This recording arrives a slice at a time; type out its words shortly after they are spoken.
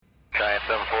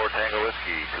74 Tango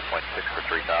Whiskey, 2.6 for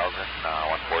 3,000,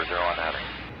 140 on heading.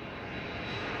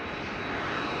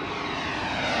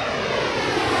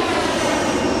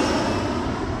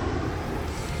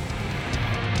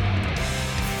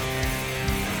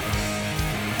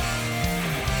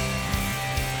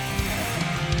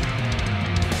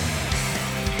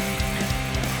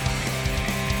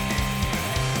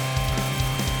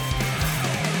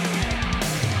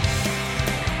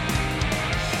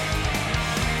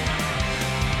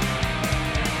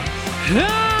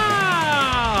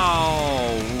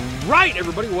 Alright,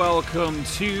 everybody, welcome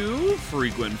to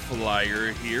Frequent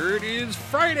Flyer here. It is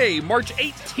Friday, March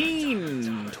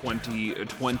 18,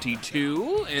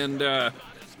 2022, and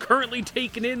currently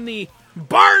taking in the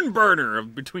barn burner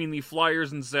of between the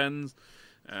Flyers and Sens.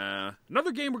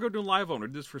 Another game we're going to do live on. We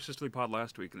did this for Sicily Pod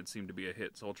last week, and it seemed to be a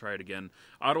hit, so I'll try it again.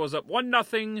 Ottawa's up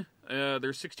 1-0.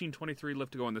 There's 16:23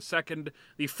 left to go in the second.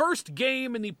 The first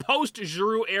game in the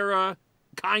post-Giroux era,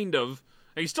 kind of.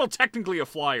 He's still technically a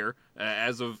Flyer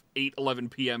as of 8:11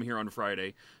 p.m. here on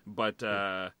Friday, but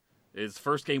his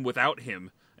first game without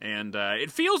him, and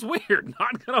it feels weird.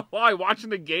 Not gonna lie, watching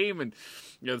the game, and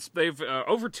they've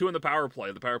over 2 in the power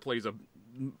play. The power play is a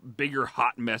bigger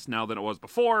hot mess now than it was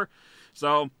before.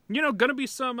 So, gonna be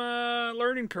some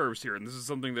learning curves here, and this is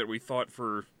something that we thought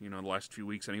for, the last few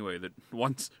weeks anyway, that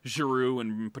once Giroux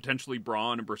and potentially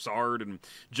Braun and Brassard and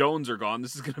Jones are gone,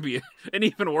 this is gonna be an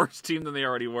even worse team than they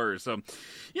already were. So,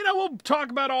 we'll talk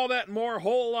about all that and more. A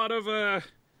whole lot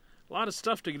of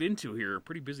stuff to get into here.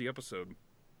 Pretty busy episode.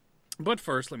 But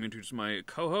first, let me introduce my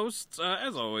co-hosts.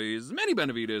 As always, Manny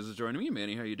Benavides is joining me.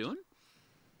 Manny, how you doing?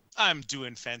 I'm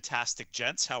doing fantastic,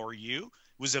 gents. How are you?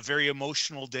 It was a very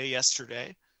emotional day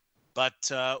yesterday, but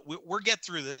we're getting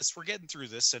through this. We're getting through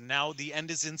this, and now the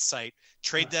end is in sight.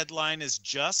 Trade deadline is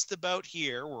just about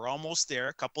here. We're almost there.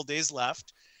 A couple days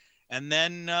left, and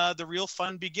then the real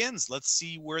fun begins. Let's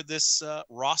see where this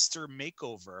roster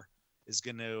makeover is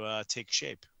going to take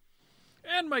shape.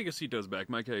 And Mike Acito's back.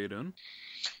 Mike, how you doing?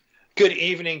 Good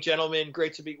evening, gentlemen.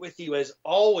 Great to be with you as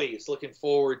always. Looking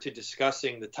forward to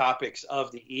discussing the topics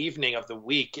of the evening, of the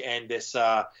week, and this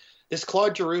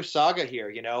Claude Giroux saga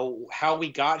here. How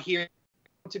we got here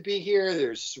to be here.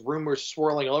 There's rumors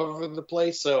swirling all over the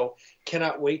place, so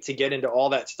cannot wait to get into all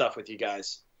that stuff with you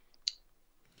guys.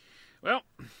 Well,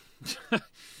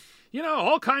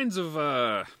 all kinds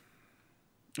of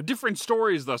different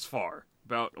stories thus far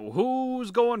about who's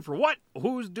going for what,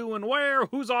 who's doing where,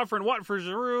 who's offering what for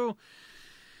Giroux.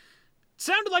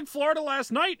 Sounded like Florida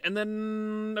last night, and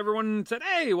then everyone said,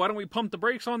 hey, why don't we pump the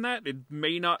brakes on that? It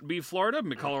may not be Florida.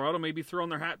 Colorado may be throwing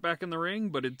their hat back in the ring,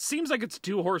 but it seems like it's a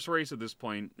two-horse race at this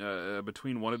point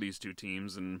between one of these two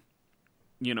teams. And,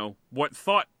 what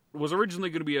thought was originally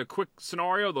going to be a quick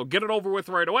scenario, they'll get it over with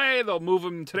right away, they'll move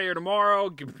them today or tomorrow,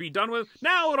 be done with.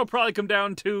 Now it'll probably come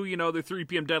down to, the 3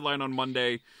 p.m. deadline on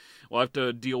Monday. We'll have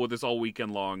to deal with this all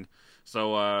weekend long.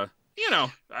 So, I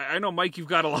know, Mike, you've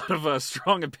got a lot of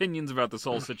strong opinions about this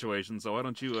whole situation, so why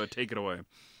don't you take it away?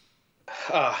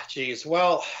 Geez.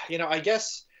 Well, I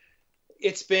guess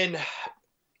it's been...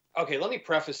 Okay, let me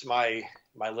preface my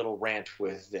little rant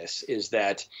with this, is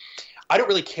that I don't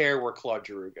really care where Claude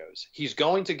Giroux goes. He's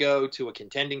going to go to a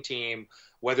contending team,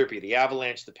 whether it be the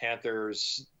Avalanche, the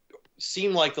Panthers,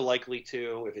 seem like the likely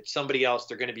to. If it's somebody else,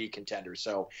 they're going to be a contender.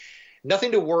 So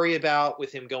nothing to worry about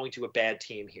with him going to a bad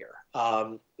team here.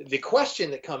 The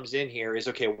question that comes in here is,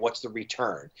 okay, what's the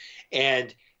return?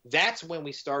 And that's when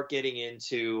we start getting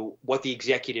into what the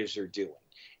executives are doing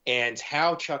and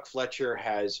how Chuck Fletcher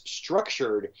has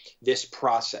structured this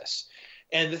process.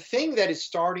 And the thing that is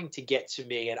starting to get to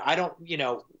me, and I don't,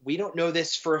 we don't know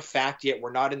this for a fact yet.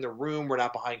 We're not in the room. We're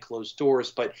not behind closed doors,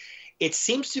 but it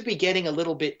seems to be getting a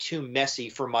little bit too messy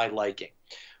for my liking.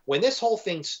 When this whole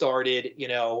thing started,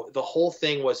 the whole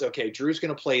thing was, okay, Drew's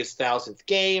going to play his 1,000th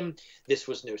game. This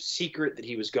was no secret that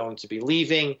he was going to be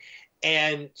leaving.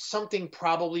 And something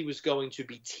probably was going to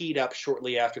be teed up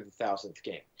shortly after the 1,000th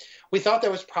game. We thought that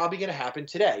was probably going to happen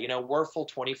today. We're a full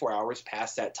 24 hours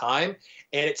past that time.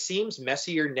 And it seems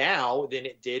messier now than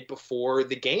it did before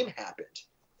the game happened.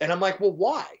 And I'm like, well,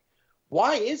 why?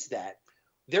 Why is that?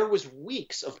 There was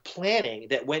weeks of planning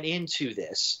that went into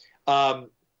this.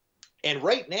 And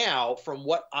right now, from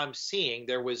what I'm seeing,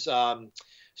 there was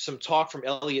some talk from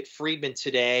Elliot Friedman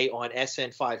today on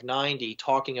SN 590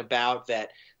 talking about that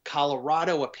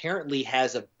Colorado apparently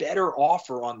has a better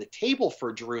offer on the table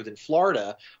for Giroux than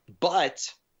Florida,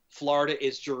 but Florida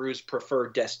is Giroux's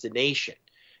preferred destination.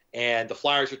 And the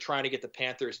Flyers are trying to get the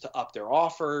Panthers to up their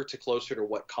offer to closer to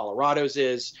what Colorado's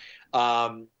is.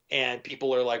 And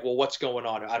people are like, well, what's going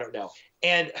on? I don't know.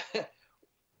 And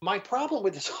my problem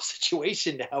with this whole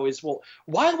situation now is, well,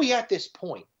 why are we at this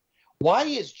point? Why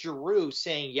is Giroux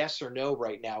saying yes or no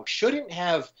right now? Shouldn't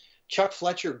have Chuck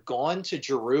Fletcher gone to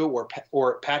Giroux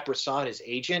or Pat Brisson, his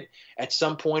agent, at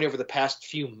some point over the past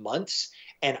few months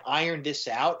and ironed this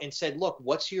out and said, look,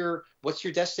 what's your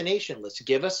destination list?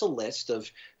 Give us a list of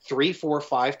 3, 4,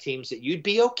 5 teams that you'd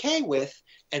be okay with,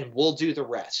 and we'll do the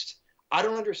rest. I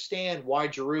don't understand why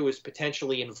Giroux is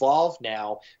potentially involved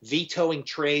now, vetoing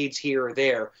trades here or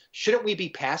there. Shouldn't we be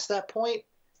past that point?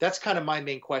 That's kind of my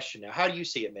main question now. How do you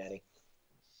see it, Manny?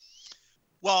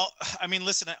 Well, I mean,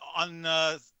 listen, on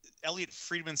Elliot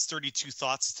Friedman's 32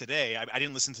 Thoughts today, I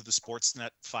didn't listen to the Sportsnet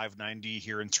 590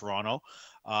 here in Toronto,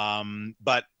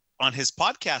 but on his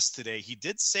podcast today, he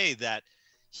did say that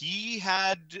he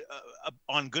had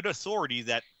on good authority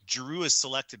that Giroux has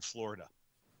selected Florida.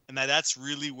 And that's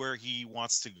really where he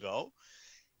wants to go.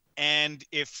 And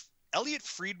if Elliot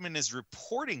Friedman is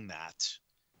reporting that,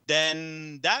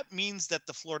 then that means that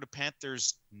the Florida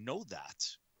Panthers know that.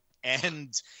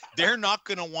 And they're not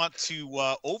going to want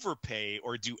to overpay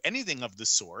or do anything of the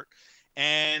sort.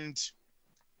 And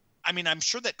I mean, I'm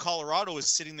sure that Colorado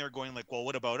is sitting there going like, well,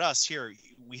 what about us here?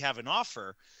 We have an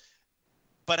offer.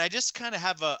 But I just kind of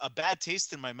have a bad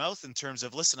taste in my mouth in terms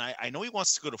of, listen, I know he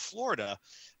wants to go to Florida,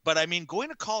 but I mean, going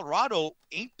to Colorado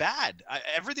ain't bad.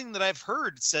 Everything that I've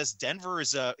heard says Denver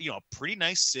is a pretty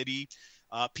nice city.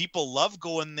 People love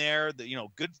going there.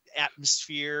 Good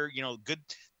atmosphere. Good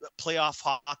playoff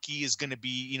hockey is going to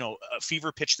be a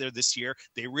fever pitch there this year.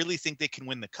 They really think they can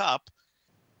win the cup.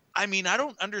 I mean, I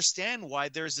don't understand why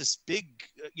there's this big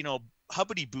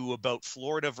hubbity-boo about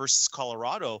Florida versus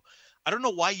Colorado. I don't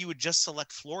know why you would just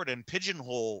select Florida and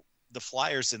pigeonhole the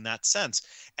Flyers in that sense.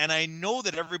 And I know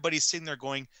that everybody's sitting there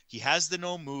going, he has the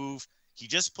no move. He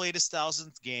just played his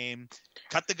 1,000th game.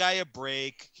 Cut the guy a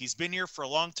break. He's been here for a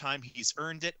long time. He's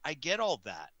earned it. I get all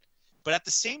that. But at the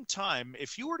same time,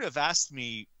 if you were to have asked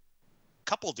me a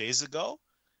couple days ago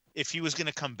if he was going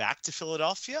to come back to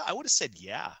Philadelphia, I would have said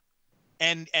yeah.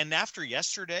 And after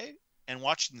yesterday, and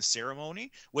watching the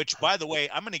ceremony, which, by the way,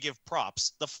 I'm going to give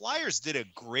props. The Flyers did a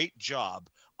great job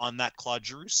on that Claude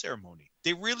Giroux ceremony.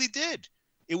 They really did.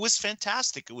 It was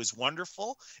fantastic. It was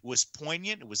wonderful. It was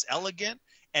poignant. It was elegant.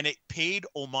 And it paid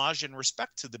homage and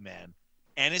respect to the man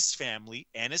and his family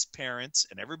and his parents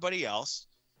and everybody else.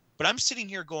 But I'm sitting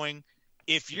here going,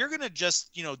 if you're going to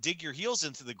just, dig your heels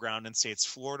into the ground and say it's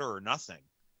Florida or nothing,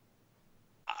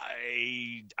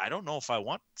 I don't know if I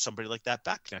want somebody like that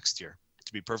back next year,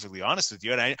 to be perfectly honest with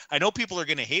you. And I know people are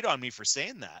going to hate on me for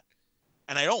saying that,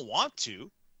 and I don't want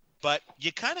to, but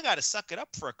you kind of got to suck it up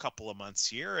for a couple of months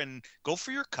here and go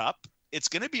for your cup. It's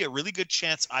going to be a really good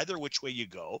chance either which way you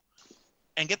go,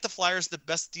 and get the Flyers the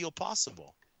best deal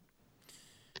possible.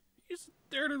 He's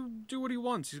there to do what he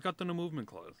wants. He's got the no movement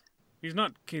clause. He's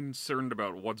not concerned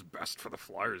about what's best for the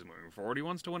Flyers moving forward. He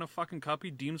wants to win a fucking cup.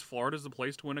 He deems Florida as the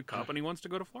place to win a cup, and he wants to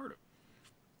go to Florida.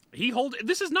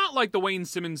 This is not like the Wayne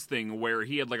Simmons thing where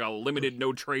he had like a limited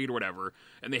no trade or whatever,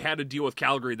 and they had to deal with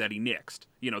Calgary that he nixed.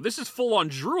 This is full on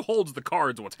Giroux holds the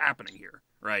cards of what's happening here,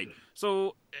 right?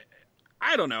 So,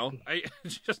 I don't know.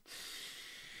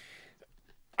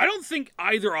 I don't think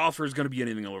either offer is going to be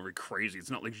anything over crazy.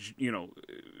 It's not like,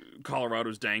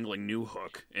 Colorado's dangling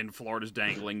Newhook and Florida's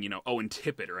dangling, Owen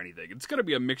Tippett or anything. It's going to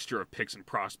be a mixture of picks and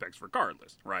prospects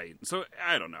regardless, right? So,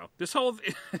 I don't know. This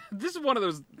is one of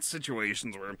those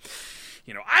situations where,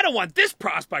 I don't want this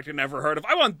prospect I never heard of.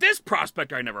 I want this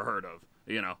prospect I never heard of.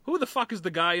 Who the fuck is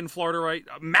the guy in Florida, right?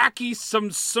 Mackie,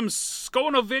 some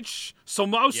Skonovich,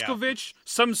 Somoskovich,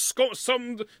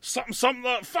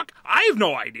 fuck. I have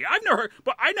no idea. I've never heard,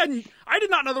 but I did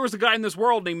not know there was a guy in this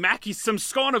world named Mackie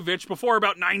Samskonovich before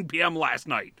about 9 p.m. last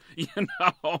night.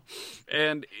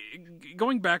 And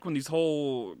going back when these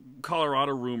whole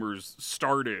Colorado rumors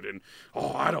started, and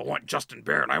I don't want Justin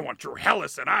Barron, I want Drew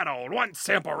Helleson, I don't want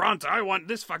Samparanta, I want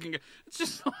this fucking. It's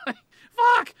just like.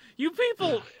 Fuck! You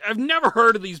people have never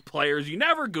heard of these players. You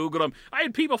never Googled them. I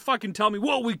had people fucking tell me,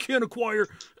 well, we can't acquire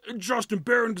Justin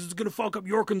Barron because it's going to fuck up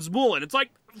York and Zamula. It's like,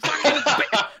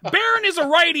 Barron is a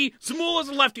righty, Zamula is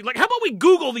a lefty. Like, how about we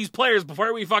Google these players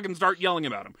before we fucking start yelling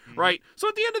about them, right? So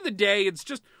at the end of the day, it's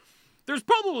just, there's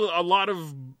probably a lot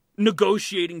of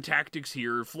negotiating tactics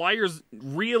here. Flyers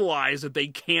realize that they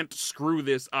can't screw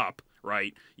this up.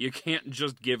 Right, you can't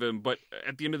just give him. But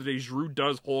at the end of the day, Giroux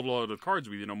does hold a lot of the cards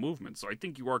with movement. So I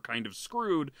think you are kind of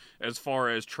screwed as far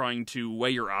as trying to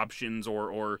weigh your options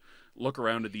or look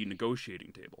around at the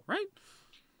negotiating table, right?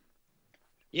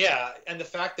 Yeah, and the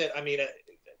fact that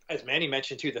as Manny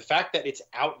mentioned too, the fact that it's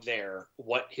out there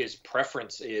what his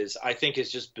preference is, I think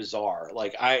is just bizarre.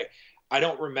 Like I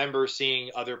don't remember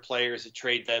seeing other players at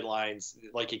trade deadlines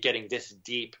like it getting this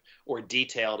deep or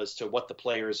detailed as to what the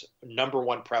player's number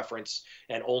one preference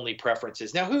and only preference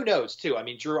is. Now, who knows, too? I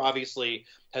mean, Drew obviously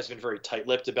has been very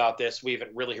tight-lipped about this. We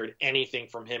haven't really heard anything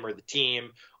from him or the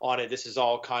team on it. This is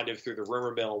all kind of through the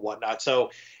rumor mill and whatnot.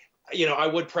 So, I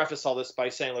would preface all this by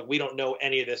saying, like, we don't know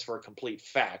any of this for a complete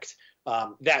fact.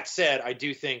 That said, I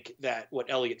do think that what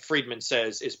Elliot Friedman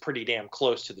says is pretty damn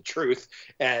close to the truth,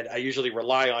 and I usually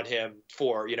rely on him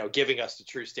for, giving us the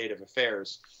true state of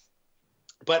affairs.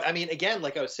 But, I mean, again,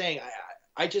 like I was saying,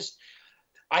 I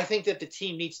think that the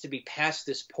team needs to be past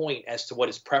this point as to what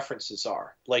his preferences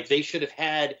are. Like, they should have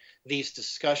had these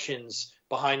discussions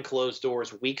behind closed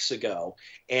doors weeks ago,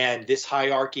 and this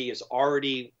hierarchy is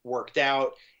already worked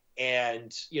out.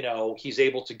 And, he's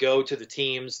able to go to the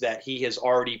teams that he has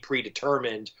already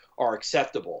predetermined are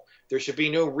acceptable. There should be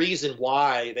no reason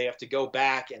why they have to go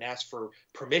back and ask for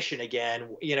permission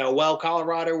again. Well,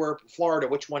 Colorado or Florida,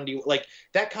 which one do you like?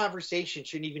 That conversation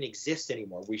shouldn't even exist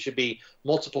anymore. We should be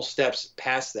multiple steps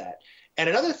past that. And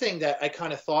another thing that I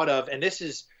kind of thought of, and this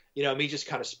is, me just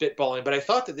kind of spitballing, but I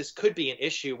thought that this could be an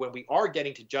issue when we are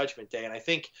getting to Judgment Day. And I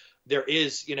think there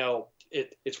is,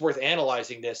 it's worth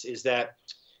analyzing this, is that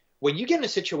when you get in a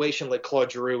situation like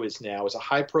Claude Giroux is now, as a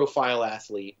high-profile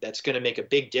athlete that's going to make a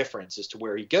big difference as to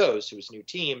where he goes to his new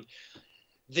team,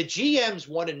 the GMs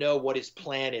want to know what his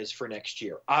plan is for next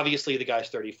year. Obviously, the guy's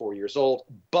 34 years old,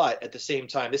 but at the same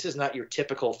time, this is not your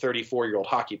typical 34-year-old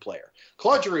hockey player.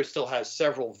 Claude Giroux still has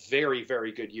several very,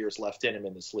 very good years left in him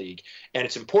in this league, and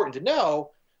it's important to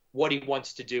know what he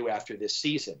wants to do after this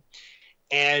season.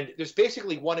 And there's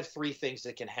basically one of three things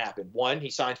that can happen. One, he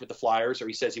signs with the Flyers, or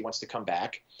he says he wants to come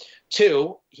back.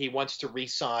 Two, he wants to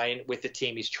re-sign with the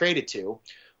team he's traded to.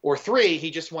 Or three,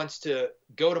 he just wants to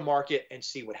go to market and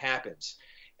see what happens.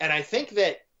 And I think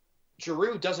that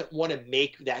Giroux doesn't want to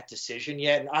make that decision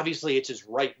yet. And obviously it's his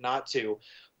right not to.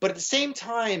 But at the same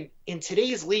time, in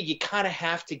today's league, you kind of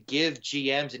have to give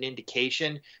GMs an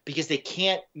indication because they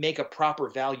can't make a proper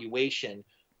valuation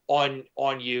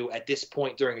on you at this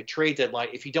point during a trade deadline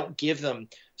if you don't give them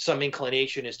some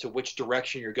inclination as to which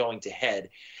direction you're going to head.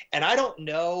 And I don't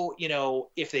know,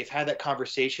 if they've had that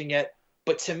conversation yet,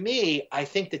 but to me, I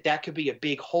think that could be a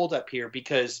big holdup here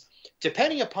because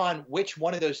depending upon which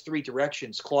one of those three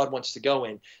directions Claude wants to go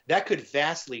in, that could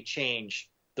vastly change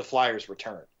the Flyers'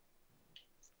 return.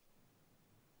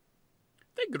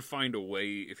 They could find a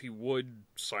way, if he would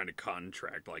sign a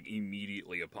contract like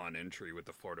immediately upon entry with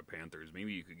the Florida Panthers,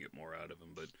 maybe you could get more out of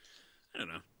him. But I don't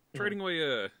know. Trading away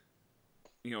a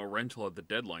rental at the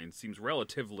deadline seems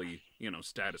relatively,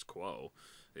 status quo.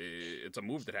 It's a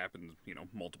move that happens,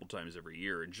 multiple times every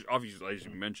year. And obviously, as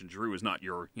you mentioned, Drew is not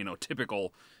your,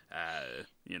 typical,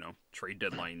 trade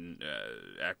deadline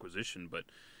acquisition. But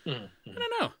I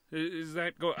don't know. Is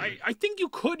that go? I think you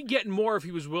could get more if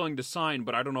he was willing to sign,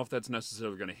 but I don't know if that's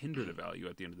necessarily going to hinder the value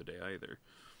at the end of the day either.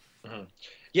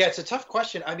 Yeah, it's a tough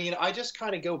question. I mean, I just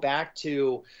kind of go back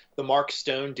to the Mark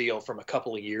Stone deal from a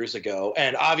couple of years ago.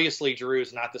 And obviously, Drew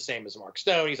is not the same as Mark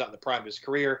Stone. He's not in the prime of his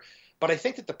career. But I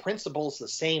think that the principle is the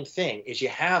same thing, is you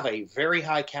have a very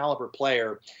high caliber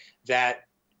player that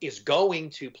is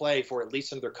going to play for at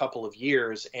least another couple of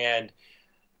years. And,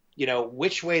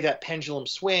 which way that pendulum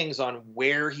swings on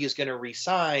where he's going to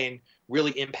re-sign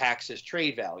really impacts his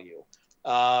trade value.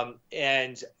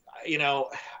 And,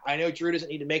 I know Drew doesn't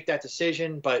need to make that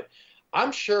decision, but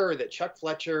I'm sure that Chuck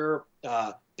Fletcher,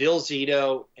 Bill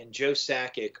Zito, and Joe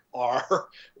Sakic are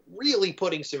really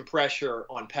putting some pressure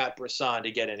on Pat Brisson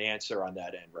to get an answer on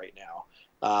that end right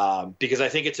now, because I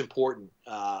think it's important,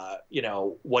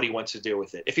 what he wants to do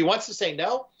with it. If he wants to say,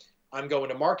 no, I'm going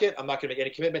to market, I'm not going to make any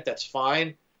commitment, that's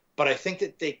fine. But I think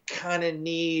that they kind of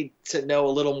need to know a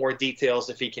little more details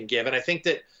if he can give. And I think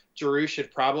that Giroux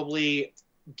should probably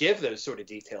give those sort of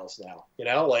details now,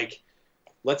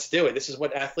 let's do it. This is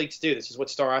what athletes do. This is what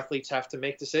star athletes have to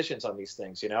make decisions on these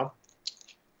things,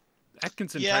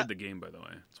 Atkinson tied the game, by the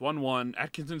way. It's 1-1.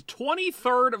 Atkinson's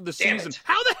 23rd of the season.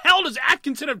 How the hell does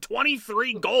Atkinson have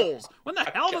 23 goals? When the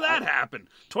hell did that happen?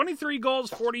 23 goals,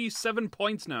 47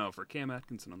 points now for Cam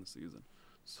Atkinson on the season.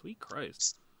 Sweet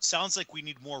Christ. Sounds like we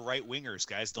need more right wingers,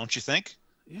 guys, don't you think?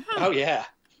 Yeah. Oh, yeah.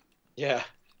 Yeah.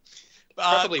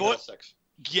 Probably those six.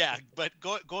 Yeah, but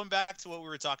going back to what we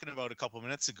were talking about a couple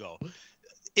minutes ago,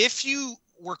 if you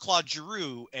were Claude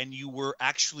Giroux and you were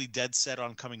actually dead set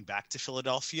on coming back to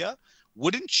Philadelphia,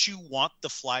 wouldn't you want the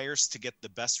Flyers to get the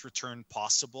best return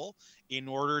possible in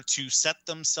order to set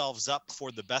themselves up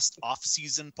for the best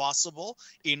offseason possible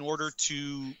in order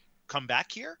to come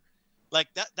back here? Like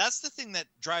that's the thing that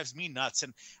drives me nuts.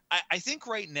 And I think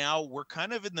right now we're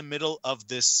kind of in the middle of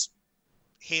this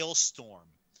hailstorm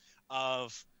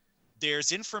of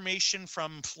there's information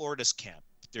from Florida's camp.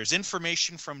 There's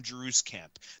information from Giroux's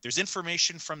camp. There's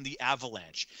information from the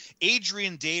Avalanche.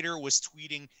 Adrian Dater was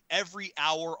tweeting every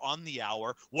hour on the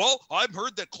hour. Well, I've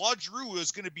heard that Claude Giroux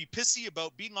is going to be pissy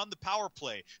about being on the power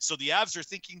play, so the Avs are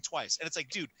thinking twice. And it's like,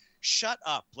 dude, shut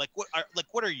up. Like,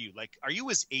 what are you? Like, are you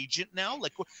his agent now?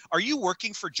 Like, are you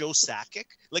working for Joe Sakic?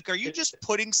 Like, are you just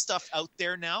putting stuff out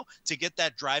there now to get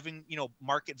that driving,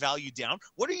 market value down?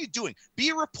 What are you doing? Be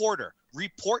a reporter.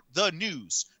 Report the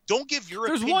news. Don't give your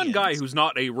There's opinions. one guy who's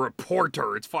not a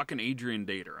reporter. It's fucking Adrian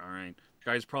Dater, all right?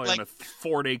 The guy's probably on a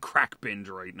 4-day crack binge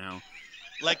right now.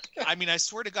 Like, I mean, I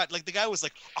swear to God, like, the guy was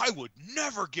like, I would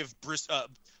never give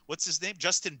what's his name?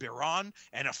 Justin Barron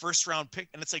and a first-round pick.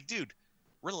 And it's like, dude,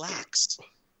 relax.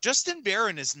 Justin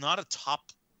Barron is not a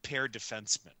top-pair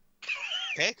defenseman.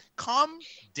 Okay? Calm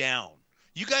down.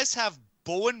 You guys have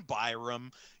Bowen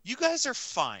Byram. You guys are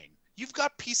fine. You've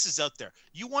got pieces out there.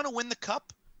 You want to win the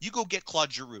cup? You go get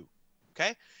Claude Giroux,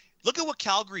 okay? Look at what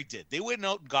Calgary did. They went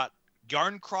out and got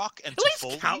Yarncroc and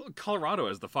Toffoli. At least Colorado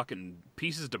has the fucking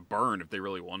pieces to burn if they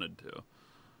really wanted to.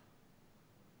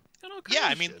 Yeah,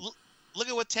 I mean, look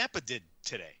at what Tampa did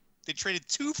today. They traded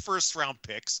 2 first-round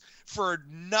picks for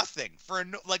nothing, for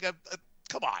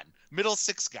come on, middle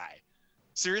six guy.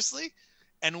 Seriously?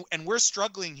 And we're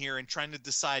struggling here and trying to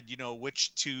decide,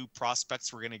 which 2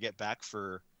 prospects we're going to get back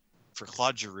for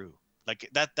Claude Giroux. Like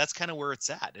that's kind of where it's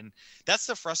at. And that's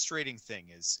the frustrating thing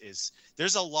is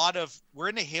there's a lot of, we're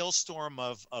in a hailstorm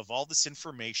of all this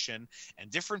information, and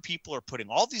different people are putting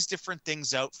all these different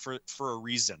things out for a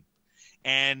reason.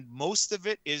 And most of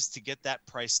it is to get that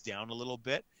price down a little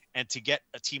bit and to get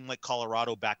a team like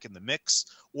Colorado back in the mix,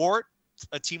 or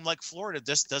a team like Florida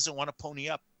just doesn't want to pony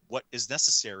up what is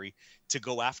necessary to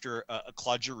go after a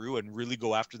Claude Giroux and really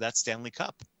go after that Stanley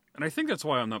Cup. And I think that's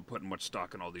why I'm not putting much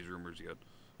stock in all these rumors yet.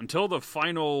 Until the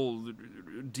final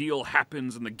deal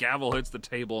happens and the gavel hits the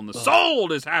table and the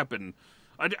sold has happened,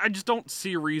 I just don't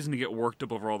see a reason to get worked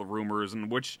up over all the rumors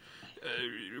and which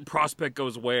prospect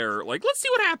goes where. Like, let's see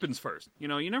what happens first. You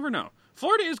never know.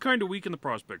 Florida is kind of weak in the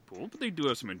prospect pool, but they do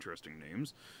have some interesting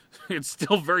names. It's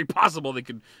still very possible they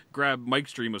could grab Mike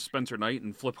Stream of Spencer Knight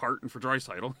and flip Harton for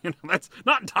Draisaitl. That's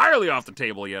not entirely off the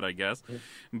table yet, I guess.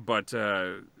 But,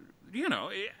 who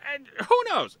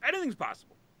knows? Anything's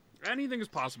possible. Anything is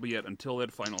possible yet until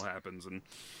that final happens. And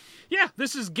yeah,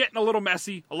 this is getting a little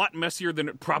messy, a lot messier than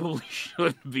it probably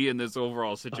should be in this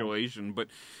overall situation. But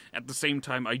at the same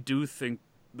time, I do think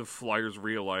the Flyers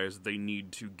realize they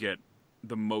need to get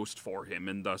the most for him,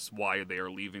 and thus why they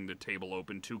are leaving the table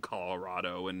open to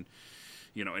Colorado and,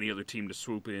 any other team to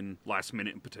swoop in last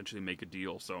minute and potentially make a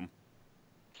deal. So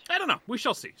I don't know. We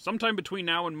shall see. Sometime between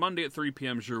now and Monday at 3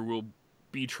 p.m., sure, we'll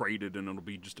be traded, and it'll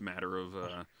be just a matter of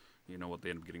what they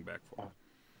end up getting back for.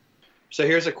 So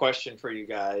here's a question for you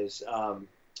guys.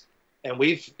 And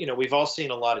we've all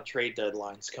seen a lot of trade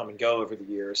deadlines come and go over the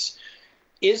years.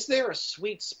 Is there a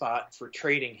sweet spot for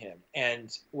trading him?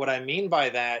 And what I mean by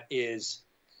that is,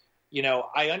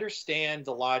 I understand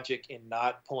the logic in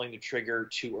not pulling the trigger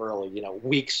too early,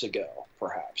 weeks ago,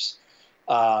 perhaps,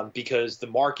 because the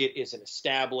market isn't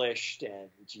established and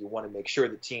you want to make sure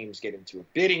the teams get into a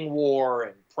bidding war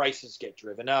and prices get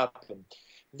driven up, and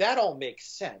that all makes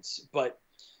sense. But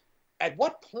at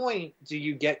what point do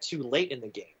you get too late in the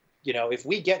game? If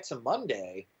we get to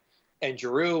Monday and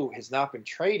Giroux has not been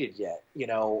traded yet,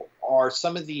 are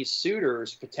some of these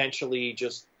suitors potentially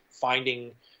just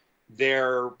finding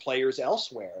their players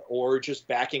elsewhere or just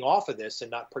backing off of this and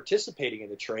not participating in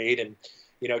the trade? And,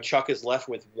 Chuck is left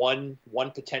with one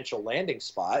potential landing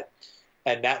spot,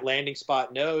 and that landing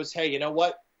spot knows, hey, you know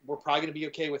what? We're probably going to be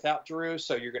okay without Giroux,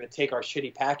 so you're going to take our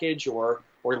shitty package or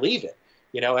leave it.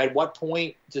 At what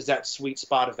point does that sweet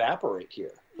spot evaporate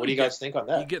here? What do you guys think on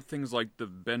that? You get things like the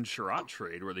Ben Sherratt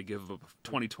trade, where they give a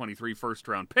 2023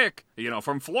 first-round pick,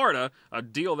 from Florida, a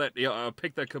deal that a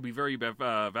pick that could be very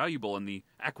valuable in the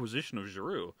acquisition of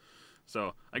Giroux.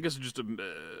 So I guess it's just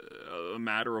a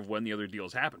matter of when the other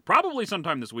deals happen. Probably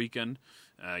sometime this weekend.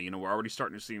 We're already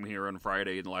starting to see them here on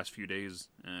Friday in the last few days,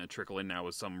 trickle in now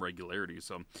with some regularity.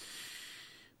 So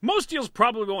most deals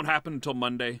probably won't happen until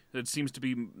Monday. It seems to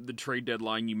be the trade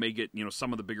deadline. You may get,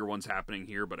 some of the bigger ones happening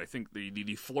here, but I think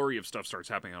the flurry of stuff starts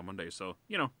happening on Monday. So,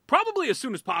 probably as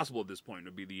soon as possible at this point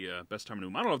would be the best time to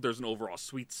move. I don't know if there's an overall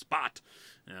sweet spot.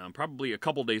 Probably a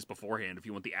couple days beforehand if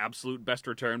you want the absolute best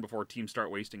return before teams start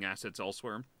wasting assets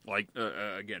elsewhere. Like,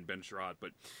 again, Ben Sherratt.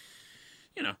 But,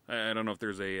 I don't know if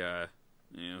there's a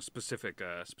specific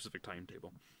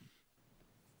timetable.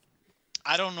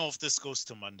 I don't know if this goes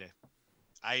to Monday.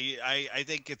 I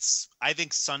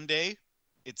think Sunday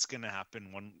it's going to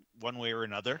happen one way or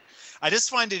another. I just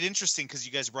find it interesting because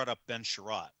you guys brought up Ben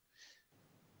Sherratt.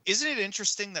 Isn't it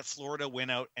interesting that Florida went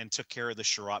out and took care of the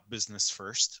Sherratt business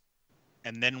first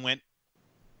and then went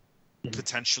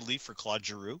potentially for Claude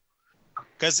Giroux?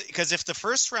 Because if the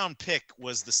first round pick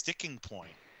was the sticking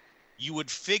point, you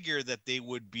would figure that they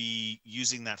would be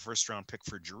using that first round pick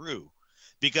for Giroux,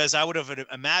 because I would have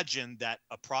imagined that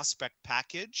a prospect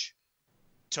package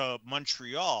to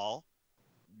Montreal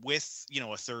with,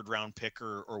 a third round pick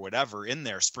or whatever in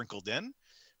there sprinkled in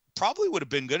probably would have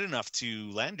been good enough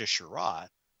to land a Sherratt.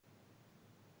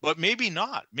 But maybe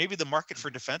not. Maybe the market for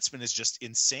defensemen is just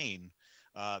insane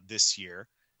this year.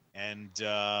 And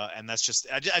that's just,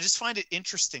 I just find it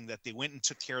interesting that they went and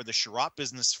took care of the Sherratt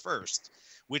business first,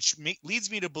 which leads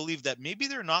me to believe that maybe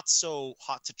they're not so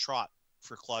hot to trot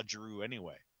for Claude Giroux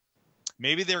anyway.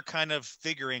 Maybe they're kind of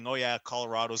figuring, oh yeah,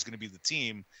 Colorado's going to be the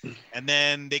team, and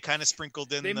then they kind of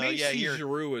sprinkled in. They may see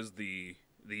Giroux as the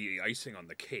icing on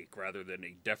the cake rather than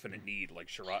a definite need like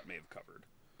Sherratt may have covered.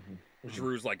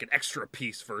 Giroux's like an extra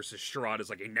piece versus Sherratt is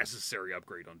like a necessary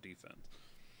upgrade on defense.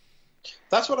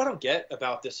 That's what I don't get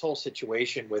about this whole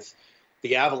situation with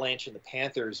the Avalanche and the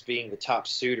Panthers being the top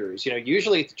suitors.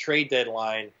 Usually at the trade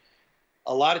deadline,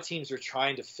 a lot of teams are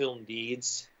trying to fill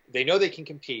needs. They know they can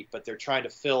compete, but they're trying to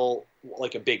fill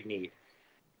like a big need.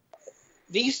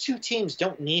 These two teams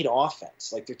don't need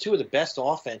offense. Like, they're two of the best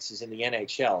offenses in the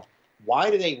NHL.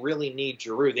 Why do they really need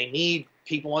Giroux? They need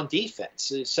people on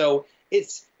defense. So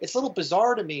it's a little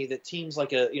bizarre to me that teams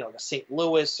like a St.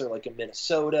 Louis or like a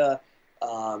Minnesota,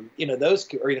 those,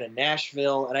 or even a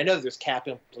Nashville, and I know there's cap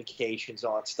implications,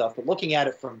 all that stuff, but looking at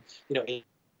it from, in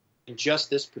just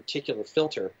this particular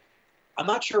filter, I'm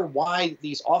not sure why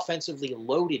these offensively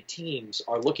loaded teams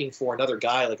are looking for another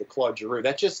guy like a Claude Giroux.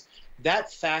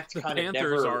 That fact kind of never.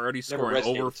 Panthers are already scoring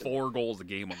over 4 goals a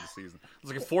game on the season.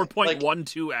 It's like a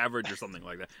 4.12 average or something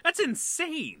like that. That's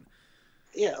insane.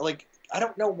 Yeah, I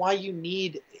don't know why you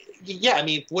need. Yeah, I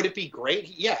mean, would it be great?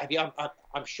 Yeah, I mean,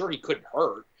 I'm sure he couldn't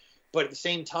hurt, but at the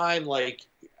same time,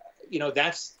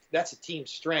 that's a team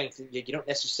strength. You don't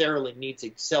necessarily need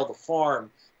to sell the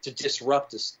farm to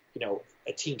disrupt this,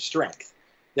 a team strength.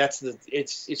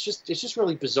 It's just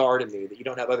really bizarre to me that you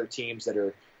don't have other teams that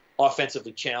are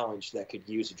offensively challenged that could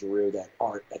use a Giroux that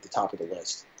aren't at the top of the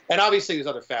list. And obviously there's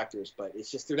other factors, but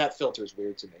it's just that filter is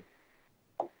weird to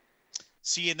me.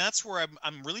 See, and that's where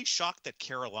I'm really shocked that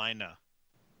Carolina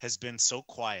has been so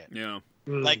quiet. Yeah.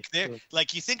 Like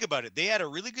you think about it, they had a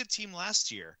really good team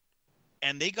last year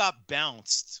and they got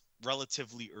bounced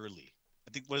relatively early.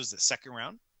 I think, what was it, second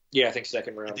round? Yeah, I think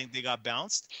second round. I think they got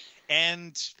bounced.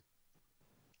 And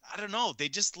I don't know, they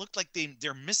just look like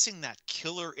they're missing that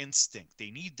killer instinct.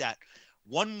 They need that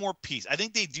one more piece. I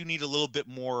think they do need a little bit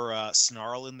more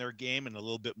snarl in their game and a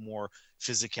little bit more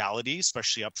physicality,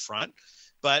 especially up front.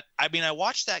 But I mean, I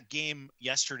watched that game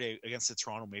yesterday against the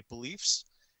Toronto Maple Leafs,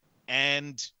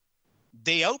 and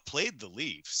they outplayed the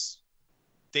Leafs.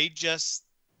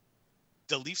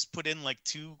 The Leafs put in like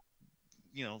 2,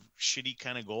 shitty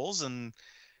kind of goals, and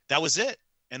that was it.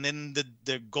 And then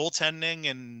the goaltending,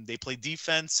 and they played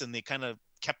defense, and they kind of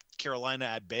kept Carolina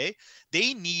at bay.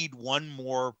 They need one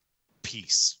more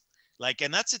piece.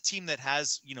 And that's a team that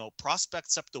has,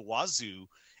 prospects up the wazoo,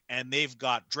 and they've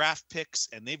got draft picks,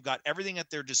 and they've got everything at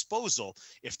their disposal.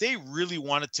 If they really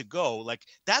wanted to go,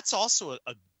 that's also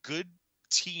a good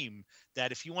team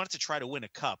that if you wanted to try to win a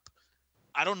cup,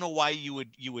 I don't know why you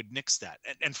would nix that.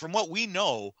 And from what we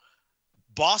know,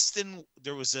 Boston,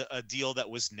 there was a deal that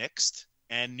was nixed,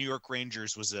 and New York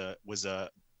Rangers was a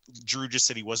Drew just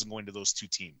said he wasn't going to those two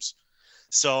teams.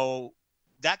 So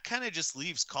that kind of just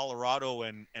leaves Colorado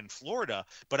and Florida.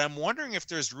 But I'm wondering if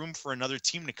there's room for another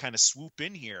team to kind of swoop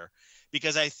in here,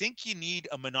 because I think you need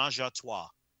a menage a trois.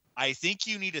 I think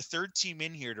you need a third team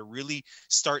in here to really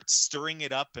start stirring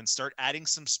it up and start adding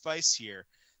some spice here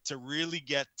to really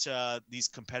get these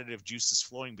competitive juices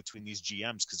flowing between these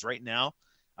GMs. Because right now,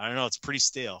 I don't know, it's pretty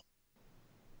stale.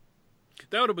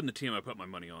 That would have been the team I put my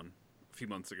money on a few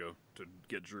months ago to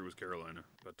get Giroux with Carolina.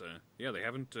 But they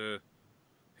haven't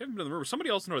been the rumors.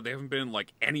 Somebody else noted they haven't been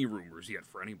any rumors yet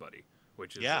for anybody,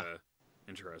 which is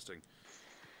interesting.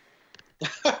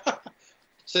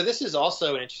 So this is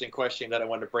also an interesting question that I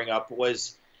wanted to bring up.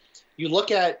 Was you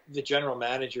look at the general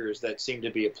managers that seem to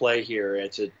be at play here?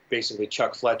 It's basically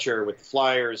Chuck Fletcher with the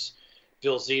Flyers,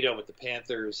 Bill Zito with the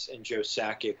Panthers, and Joe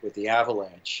Sakic with the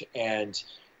Avalanche. And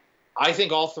I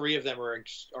think all three of them are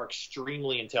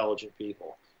extremely intelligent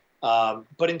people.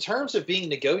 But in terms of being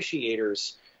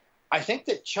negotiators, I think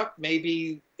that Chuck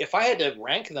maybe, if I had to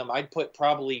rank them, I'd put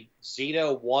probably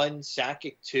Zito 1,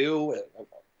 Sakic 2,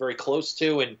 very close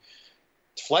to, and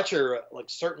Fletcher, like,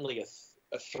 certainly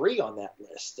a 3 on that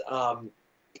list.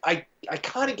 I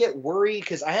kind of get worried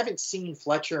because I haven't seen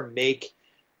Fletcher make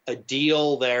a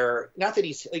deal there. Not that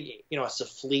he's, has to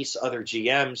fleece other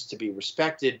GMs to be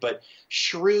respected, but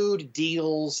shrewd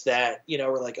deals that,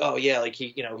 are like, oh yeah, like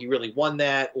he really won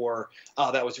that, or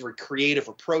oh, that was a creative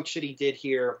approach that he did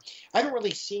here. I haven't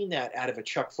really seen that out of a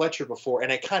Chuck Fletcher before,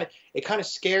 and it kind of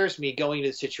scares me going into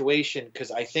the situation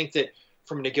because I think that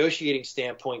from a negotiating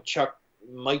standpoint, Chuck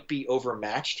might be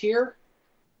overmatched here.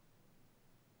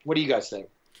 What do you guys think?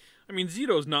 I mean,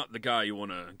 Zito's not the guy you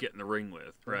want to get in the ring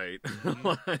with, right?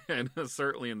 And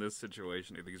certainly in this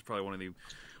situation, I think he's probably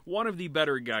one of the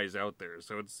better guys out there.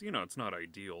 So it's it's not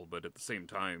ideal, but at the same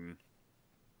time,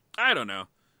 I don't know.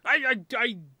 I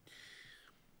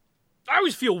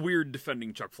always feel weird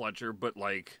defending Chuck Fletcher, but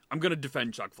like I'm gonna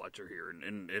defend Chuck Fletcher here,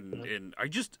 and I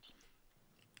want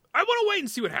to wait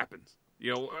and see what happens.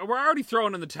 We're already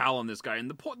throwing in the towel on this guy, and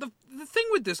the thing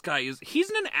with this guy is he's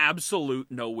in an absolute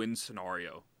no-win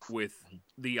scenario with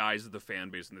the eyes of the fan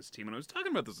base in this team. And I was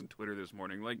talking about this on Twitter this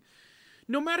morning. Like,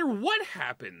 no matter what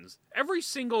happens, every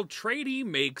single trade he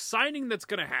makes, signing that's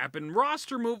going to happen,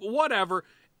 roster move, whatever,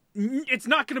 it's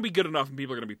not going to be good enough, and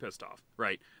people are going to be pissed off,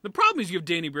 right? The problem is you have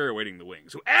Danny Briere waiting in the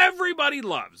wings, who everybody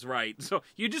loves, right? So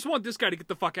you just want this guy to get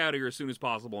the fuck out of here as soon as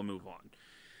possible and move on.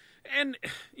 And,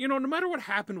 no matter what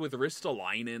happened with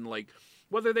Ristolainen, like,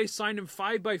 whether they signed him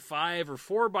 5x5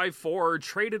 or 4x4, or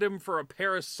traded him for a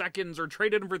pair of seconds, or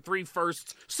traded him for 3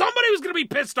 firsts, somebody was going to be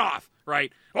pissed off,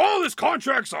 right? Oh, this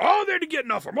contract's, they didn't get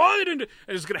enough from, they didn't,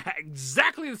 and it's going to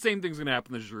exactly the same thing's going to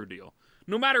happen in the Giroux deal.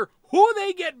 No matter who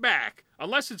they get back,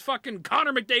 unless it's fucking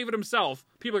Connor McDavid himself,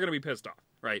 people are going to be pissed off,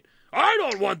 right? I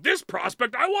don't want this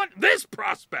prospect, I want this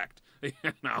prospect.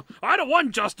 I don't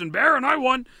want Justin Barron, I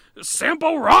want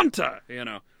Sampo Ranta,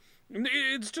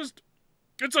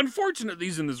 It's unfortunate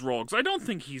he's in this role, because I don't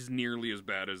think he's nearly as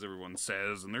bad as everyone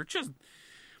says, and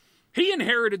he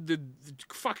inherited the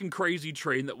fucking crazy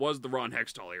train that was the Ron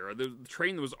Hextall era, the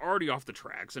train that was already off the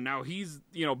tracks, and now he's,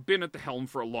 been at the helm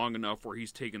for long enough where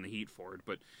he's taken the heat for it,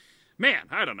 but man,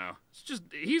 I don't know. It's just,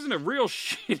 he's in a real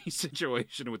shitty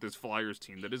situation with this Flyers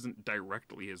team that isn't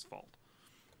directly his fault.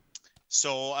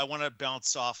 So I want to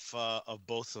bounce off of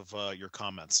both of your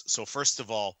comments. So first of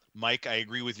all, Mike, I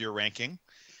agree with your ranking.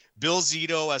 Bill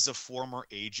Zito, as a former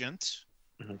agent,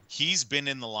 he's been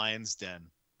in the Lions' den.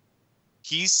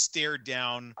 He's stared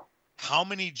down how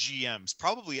many GMs,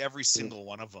 probably every single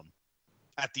one of them,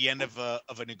 at the end of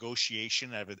a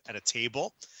negotiation at a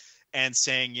table, and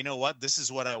saying, you know what, this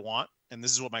is what I want, and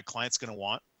this is what my client's going to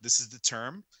want. This is the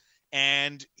term.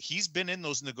 And he's been in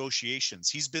those negotiations.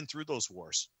 He's been through those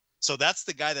wars. So that's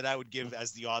the guy that I would give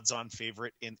as the odds-on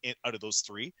favorite in out of those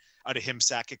 3, out of him,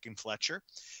 Sakic, and Fletcher.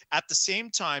 At the same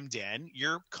time, Dan,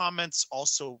 your comments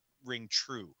also ring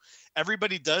true.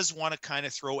 Everybody does want to kind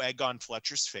of throw egg on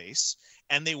Fletcher's face,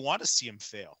 and they want to see him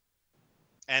fail.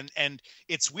 And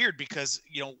it's weird because,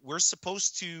 we're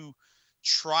supposed to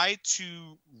try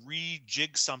to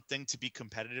rejig something to be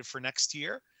competitive for next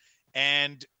year.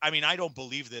 And I mean, I don't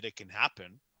believe that it can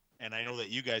happen. And I know that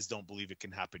you guys don't believe it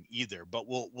can happen either, but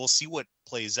we'll see what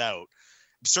plays out.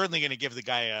 I'm certainly going to give the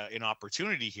guy an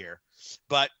opportunity here,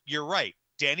 but you're right.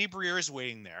 Danny Briere is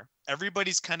waiting there.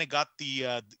 Everybody's kind of got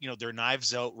the, their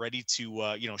knives out ready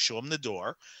to, show him the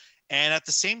door. And at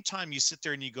the same time, you sit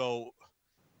there and you go,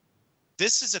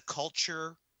 this is a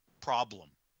culture problem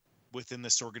within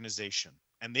this organization.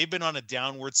 And they've been on a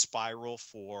downward spiral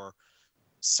for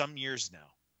some years now.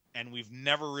 And we've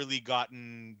never really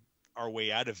gotten our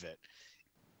way out of it.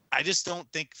 I just don't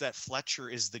think that Fletcher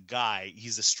is the guy.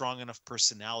 He's a strong enough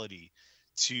personality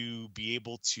to be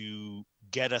able to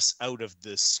get us out of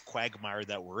this quagmire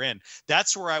that we're in.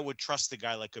 That's where I would trust a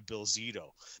guy like a Bill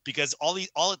Zito, because all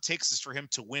it takes is for him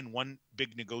to win one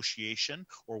big negotiation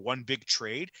or one big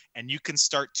trade, and you can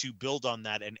start to build on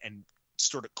that and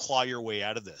sort of claw your way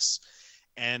out of this.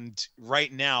 And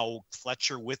right now,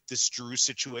 Fletcher with this Giroux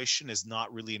situation is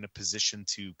not really in a position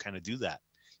to kind of do that.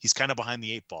 He's kind of behind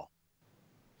the 8 ball.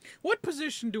 What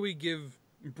position do we give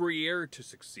Briere to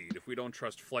succeed if we don't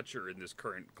trust Fletcher in this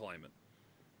current climate?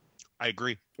 I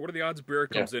agree. What are the odds Briere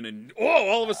comes in and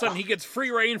all of a sudden he gets free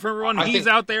reign from everyone? He's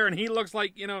out there and he looks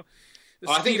like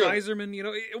Steve Yzerman.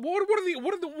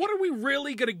 What are we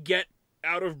really gonna get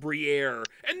out of Briere?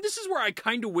 And this is where I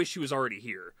kind of wish he was already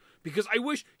here, because I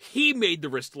wish he made the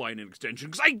Ristolainen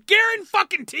extension, because I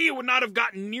guarantee you would not have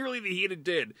gotten nearly the heat it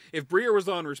did if Briere was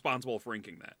the one responsible for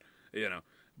inking that.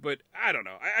 But I don't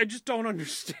know. I just don't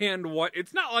understand what.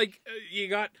 It's not like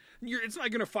it's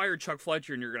not going to fire Chuck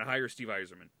Fletcher and you're going to hire Steve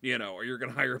Yzerman, or you're going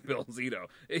to hire Bill Zito.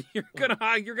 You're going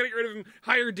to get rid of him.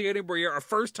 Hire Danny Briere, a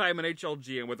first-time NHL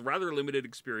GM with rather limited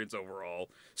experience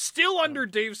overall, still under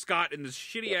Dave Scott in this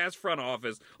shitty-ass front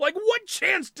office. Like, what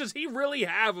chance does he really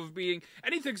have of being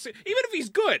anything? Even if he's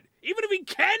good, even if he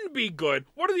can be good,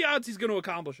 what are the odds he's going to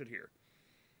accomplish it here?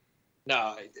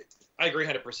 No, I agree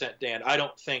 100%, Dan. I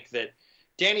don't think that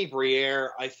Danny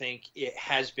Briere, I think it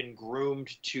has been groomed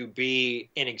to be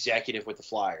an executive with the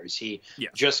Flyers. He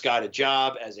just got a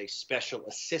job as a special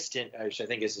assistant, which I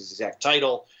think is his exact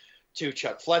title, to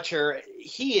Chuck Fletcher.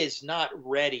 He is not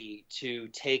ready to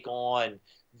take on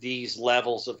these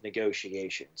levels of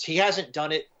negotiations. He hasn't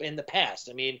done it in the past.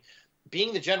 I mean,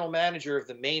 being the general manager of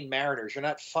the Maine Mariners, you're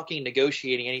not fucking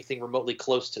negotiating anything remotely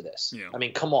close to this. Yeah. I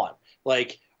mean, come on.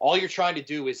 Like, all you're trying to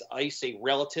do is ice a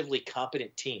relatively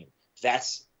competent team.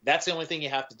 That's the only thing you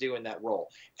have to do in that role.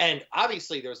 And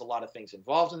obviously there's a lot of things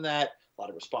involved in that, a lot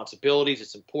of responsibilities.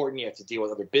 It's important. You have to deal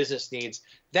with other business needs.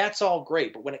 That's all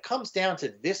great. But when it comes down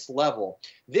to this level,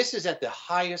 this is at the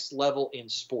highest level in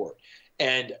sport.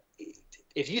 And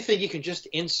if you think you can just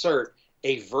insert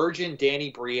a virgin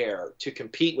Danny Briere to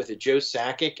compete with a Joe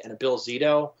Sakic and a Bill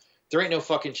Zito, there ain't no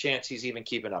fucking chance he's even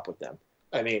keeping up with them.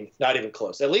 I mean, not even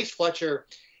close. At least Fletcher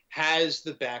has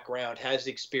the background, has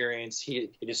the experience.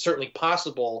 It is certainly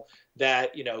possible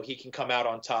that, he can come out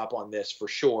on top on this for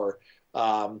sure.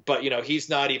 But, he's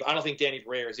not even – I don't think Danny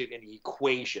Briere is even in the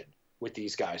equation with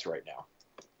these guys right now.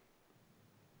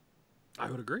 I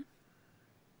would agree.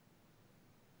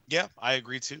 Yeah, I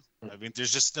agree too. I mean,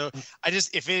 there's just no –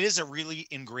 if it is a really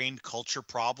ingrained culture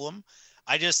problem,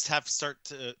 I just have to start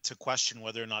to question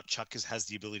whether or not Chuck has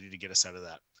the ability to get us out of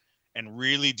that and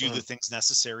really do the things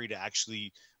necessary to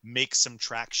actually – make some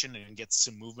traction and get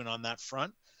some movement on that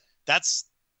front. That's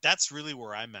really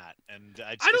where I'm at. And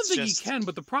I don't think he can,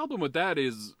 but the problem with that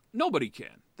is nobody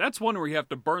can. That's one where you have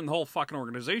to burn the whole fucking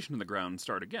organization in the ground and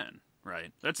start again,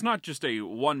 right? That's not just a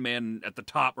one man at the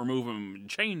top, remove him and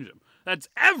change him. That's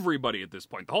everybody at this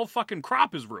point. The whole fucking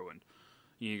crop is ruined.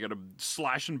 You gotta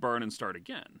slash and burn and start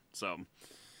again. So,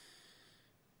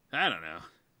 I don't know.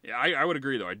 Yeah, I would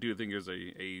agree, though. I do think there's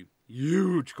a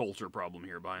huge culture problem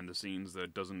here behind the scenes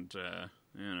that doesn't,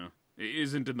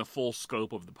 isn't in the full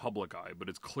scope of the public eye, but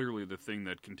it's clearly the thing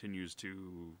that continues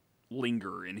to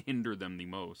linger and hinder them the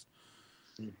most.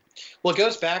 Well, it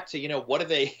goes back to, what are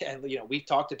they, and, we've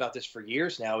talked about this for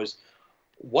years now, is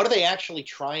what are they actually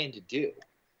trying to do?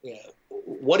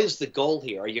 What is the goal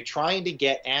here? Are you trying to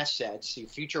get assets,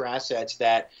 future assets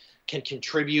that can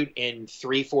contribute in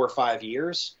 3, 4, 5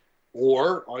 years?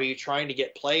 Or are you trying to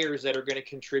get players that are going to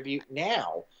contribute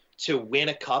now to win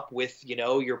a cup with,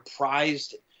 your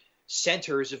prized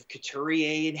centers of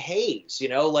Couturier and Hayes?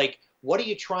 What are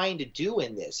you trying to do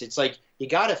in this? It's like you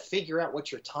got to figure out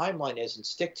what your timeline is and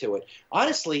stick to it.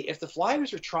 Honestly, if the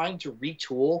Flyers are trying to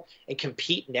retool and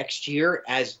compete next year,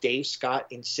 as Dave Scott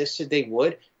insisted they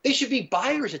would, they should be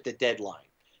buyers at the deadline.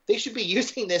 They should be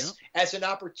using this as an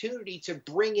opportunity to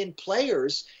bring in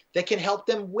players that can help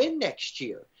them win next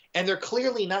year. And they're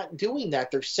clearly not doing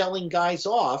that. They're selling guys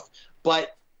off,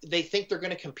 but they think they're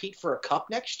going to compete for a cup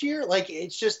next year.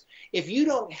 It's just, if you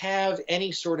don't have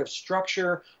any sort of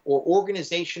structure or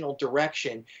organizational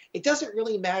direction, it doesn't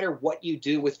really matter what you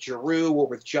do with Giroux or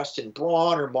with Justin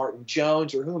Braun or Martin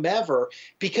Jones or whomever,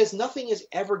 because nothing is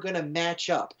ever going to match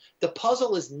up. The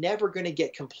puzzle is never going to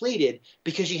get completed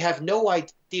because you have no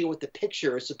idea what the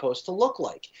picture is supposed to look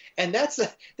like. And that's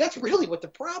really what the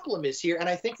problem is here. And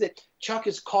I think that Chuck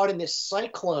is caught in this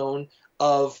cyclone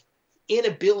of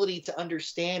inability to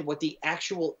understand what the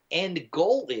actual end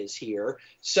goal is here.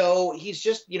 So he's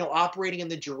just, operating in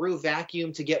the Giroux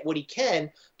vacuum to get what he can,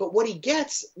 but what he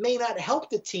gets may not help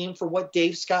the team for what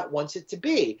Dave Scott wants it to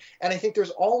be. And I think there's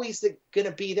always going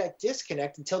to be that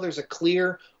disconnect until there's a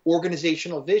clear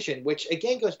organizational vision, which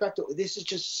again goes back to, this is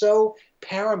just so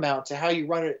paramount to how you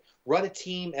run a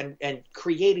team and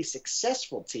create a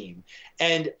successful team.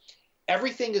 And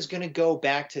everything is going to go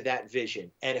back to that vision.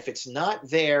 And if it's not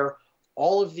there,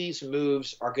 all of these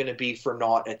moves are going to be for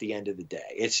naught at the end of the day.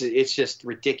 It's just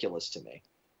ridiculous to me.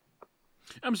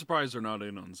 I'm surprised they're not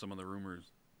in on some of the rumors.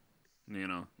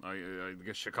 I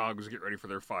guess Chicago's getting ready for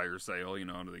their fire sale.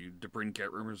 The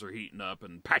DeBrincat rumors are heating up,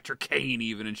 and Patrick Kane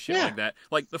even and shit like that.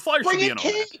 Like, the Flyers should be in on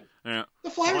that. Yeah, the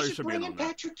Flyers should bring in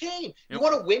Patrick Kane. Yep. You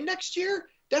want to win next year?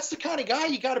 That's the kind of guy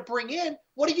you got to bring in.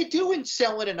 What are you doing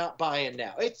selling and not buying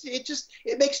now? It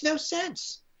makes no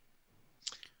sense.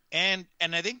 And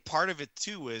I think part of it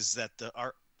too is that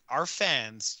our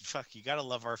fans, fuck, you gotta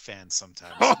love our fans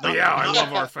sometimes. Oh, I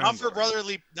love our fans.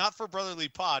 Not for Brotherly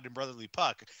Pod and Brotherly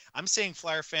Puck. I'm saying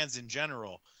Flyer fans in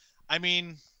general. I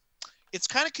mean, it's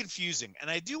kind of confusing, and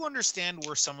I do understand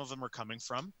where some of them are coming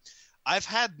from. I've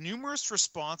had numerous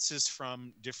responses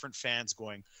from different fans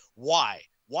going, why?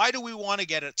 Why do we want to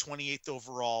get a 28th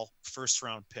overall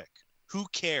first-round pick? Who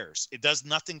cares? It does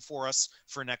nothing for us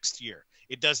for next year.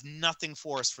 It does nothing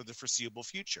for us for the foreseeable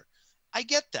future. I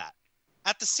get that.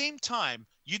 At the same time,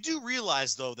 you do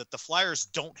realize, though, that the Flyers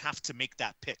don't have to make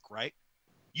that pick, right?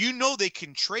 You know they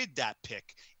can trade that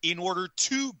pick in order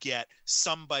to get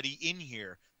somebody in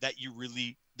here that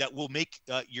will make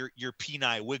your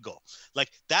peni wiggle.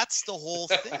 Like, that's the whole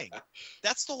thing.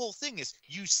 That's the whole thing, is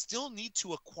you still need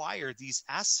to acquire these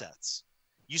assets.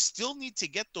 You still need to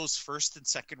get those first and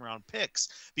second round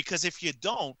picks, because if you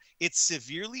don't, it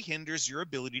severely hinders your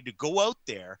ability to go out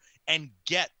there and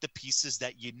get the pieces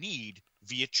that you need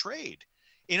via trade.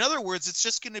 In other words, it's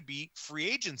just going to be free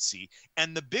agency.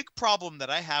 And the big problem that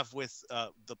I have with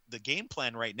the game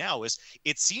plan right now is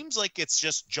it seems like it's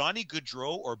just Johnny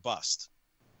Gaudreau or bust.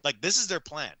 Like, this is their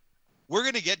plan. We're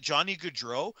going to get Johnny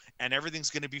Gaudreau and everything's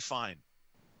going to be fine.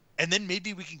 And then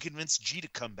maybe we can convince G to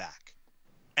come back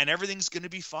and everything's going to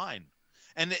be fine.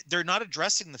 And they're not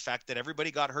addressing the fact that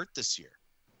everybody got hurt this year.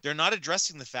 They're not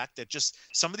addressing the fact that just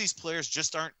some of these players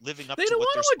just aren't living up to what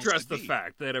they're supposed to be. They don't want to address the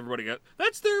fact that everybody got...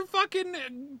 That's their fucking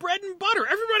bread and butter.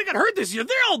 Everybody got hurt this year.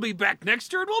 They'll be back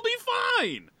next year and we'll be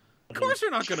fine. Of course they're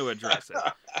not going to address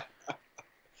it.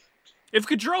 If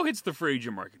Gaudreau hits the free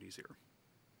agent market, he's here.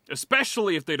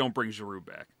 Especially if they don't bring Giroux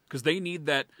back. Because they need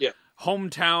that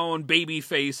hometown baby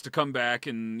face to come back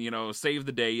and, save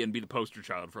the day and be the poster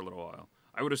child for a little while.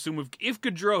 I would assume if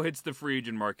Gaudreau hits the free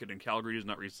agent market and Calgary does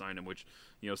not re-sign him, which,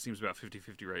 seems about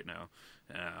 50-50 right now,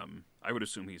 I would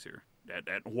assume he's here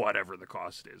at whatever the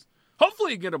cost is.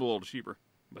 Hopefully you get him a little cheaper.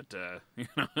 But, he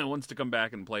wants to come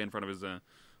back and play in front of his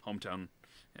hometown.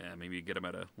 Maybe get him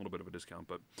at a little bit of a discount.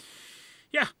 But,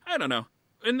 yeah, I don't know.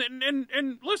 And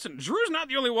listen, Giroux's not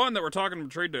the only one that we're talking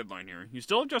about trade deadline here. You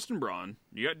still have Justin Braun.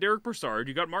 You got Derek Brassard.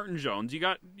 You got Martin Jones. You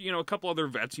got, a couple other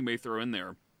vets you may throw in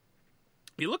there.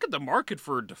 You look at the market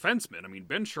for defensemen. I mean,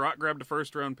 Ben Sherratt grabbed a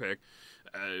first-round pick.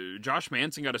 Josh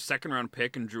Manson got a second-round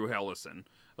pick and Drew Hellison.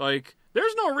 Like,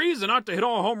 there's no reason not to hit a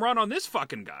home run on this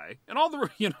fucking guy. And all the,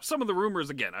 some of the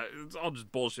rumors, again, it's all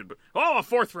just bullshit. But, a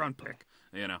fourth-round pick.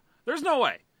 There's no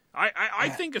way. I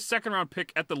think a second-round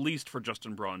pick at the least for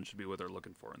Justin Braun should be what they're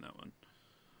looking for in that one.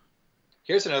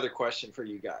 Here's another question for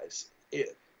you guys.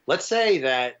 Let's say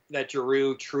that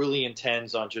Giroux truly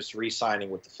intends on just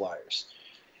re-signing with the Flyers.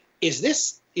 Is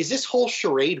this whole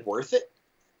charade worth it?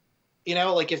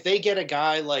 Like if they get a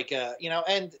guy like,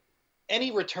 and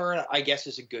any return, I guess,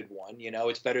 is a good one.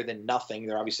 It's better than nothing.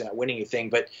 They're obviously not winning anything.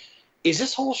 But is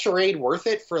this whole charade worth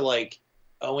it for, like,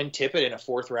 Owen Tippett and a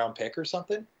fourth-round pick or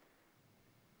something?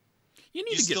 You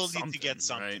still need to get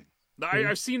something. Right?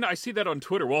 I see that on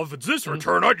Twitter. Well, if it's this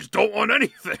return, I just don't want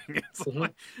anything. It's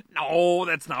like, no,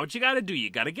 that's not what you got to do.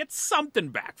 You got to get something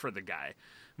back for the guy.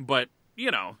 But,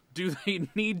 do they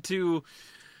need to,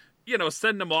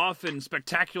 send him off in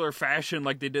spectacular fashion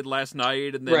like they did last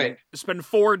night and then spend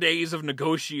 4 days of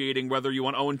negotiating whether you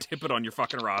want Owen Tippett on your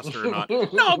fucking roster or not?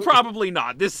 No, probably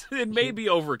not. It may be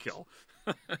overkill.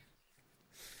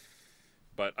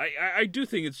 But I do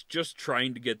think it's just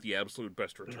trying to get the absolute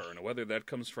best return. Whether that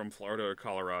comes from Florida or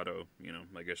Colorado,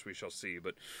 I guess we shall see.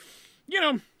 But,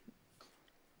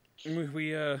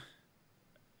 we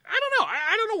I don't know.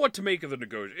 I don't know what to make of the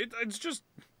negotiation. It's just...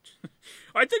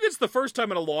 I think it's the first time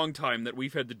in a long time that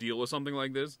we've had to deal with something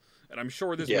like this. And I'm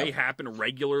sure this may happen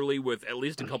regularly with at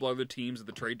least a couple other teams at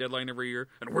the trade deadline every year.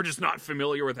 And we're just not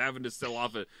familiar with having to sell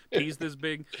off a piece this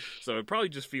big. So it probably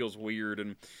just feels weird.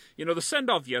 And, the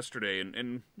send-off yesterday,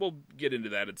 and we'll get into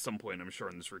that at some point, I'm sure,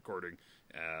 in this recording.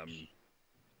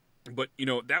 But,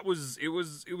 it was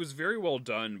very well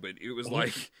done, but it was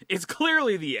like, it's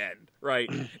clearly the end, right?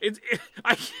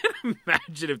 I can't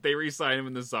imagine if they re-sign him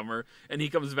in the summer and he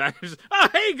comes back and just,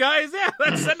 hey guys,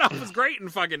 that send-off was great in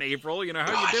fucking April, how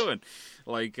you doing?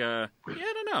 Like, I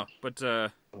don't know, but, I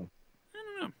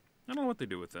don't know what they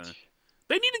do with that.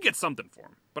 They need to get something for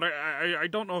him, but I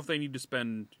don't know if they need to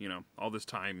spend, all this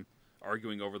time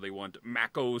arguing over they want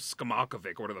Mako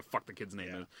Skamakovic, or whatever the fuck the kid's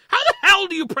name is. How the hell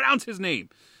do you pronounce his name?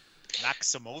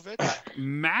 Maximovic?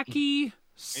 Mackie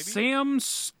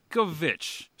Samoskovich.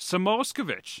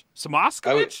 Samoskovich?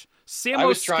 I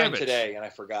was trying today and I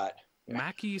forgot.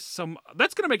 Mackie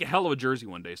That's going to make a hell of a jersey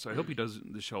one day, so I hope he does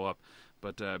show up.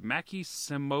 But Mackie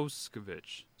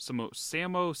Samoskovich.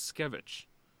 Samoskovich.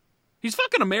 He's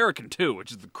fucking American too,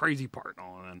 which is the crazy part.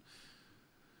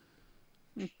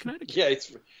 Connecticut. Yeah,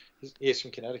 he's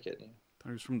from Connecticut. Yeah.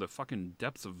 He was from the fucking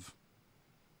depths of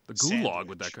the gulag Sandwich.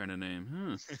 with that kind of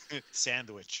name. Huh.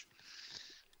 Sandwich.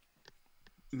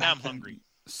 Now I'm hungry.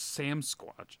 Sam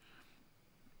Squatch.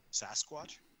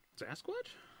 Sasquatch? Sasquatch?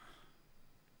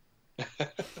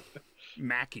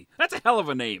 Mackie. That's a hell of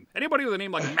a name. Anybody with a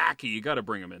name like Mackie, you got to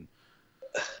bring him in.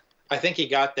 I think he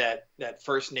got that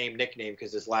first name nickname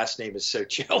because his last name is so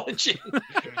challenging.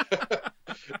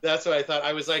 That's what I thought.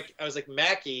 I was like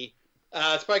Mackie.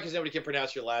 It's probably because nobody can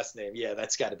pronounce your last name. Yeah,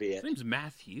 that's got to be it. His name's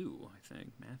Matthew, I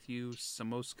think. Matthew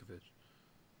Samoskevich.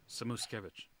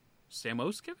 Samoskevich.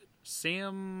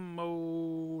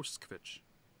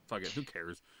 Fuck it, who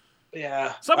cares?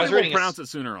 Yeah. Somebody will pronounce it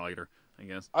sooner or later, I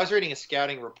guess. I was reading a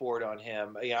scouting report on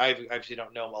him. Yeah, I actually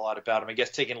don't know a lot about him. I guess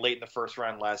taken late in the first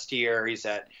round last year. He's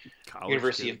at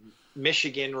University of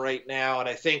Michigan right now, and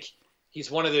I think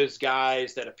he's one of those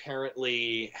guys that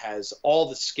apparently has all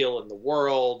the skill in the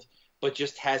world, but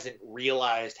just hasn't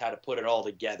realized how to put it all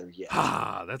together yet.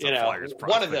 Ah, that's a Flyers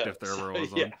prospect one of those. If there ever was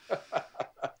Yeah. one.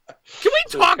 Can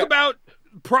we talk about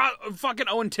fucking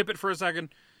Owen Tippett for a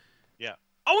second? Yeah.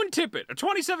 Owen Tippett, a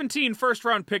 2017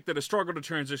 first-round pick that has struggled to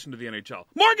transition to the NHL.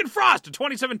 Morgan Frost, a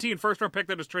 2017 first-round pick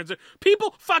that has transitioned.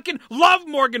 People fucking love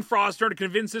Morgan Frost, trying to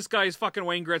convince this guy is fucking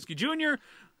Wayne Gretzky Jr.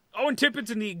 Owen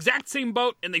Tippett's in the exact same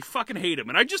boat, and they fucking hate him.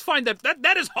 And I just find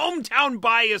that is hometown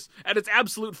bias at its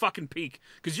absolute fucking peak.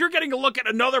 Because you're getting a look at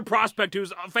another prospect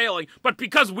who's failing, but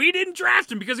because we didn't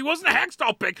draft him, because he wasn't a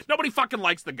Hextall pick, nobody fucking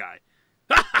likes the guy.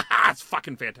 It's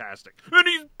fucking fantastic. And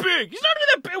he's big. He's not even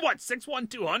that big. What, 6'1",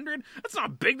 200? That's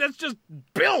not big. That's just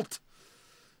built.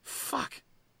 Fuck.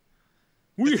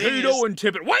 We hate Owen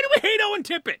Tippett. Why do we hate Owen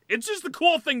Tippett? It's just the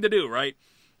cool thing to do, right?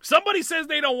 Somebody says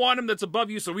they don't want him that's above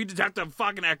you, so we just have to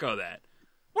fucking echo that.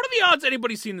 What are the odds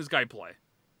anybody's seen this guy play?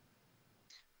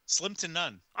 Slim to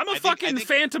none. I'm a fucking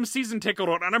phantom season ticket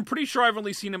holder, and I'm pretty sure I've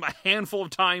only seen him a handful of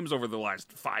times over the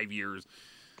last 5 years.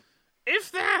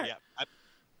 If that. Yeah,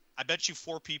 I bet you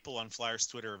 4 people on Flyers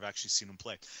Twitter have actually seen him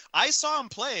play. I saw him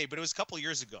play, but it was a couple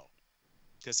years ago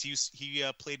because he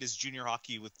played his junior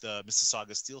hockey with the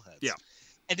Mississauga Steelheads. Yeah.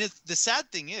 And the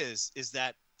sad thing is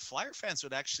that Flyer fans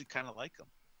would actually kind of like him.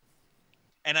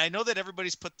 And I know that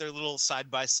everybody's put their little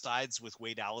side-by-sides with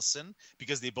Wade Allison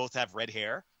because they both have red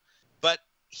hair. But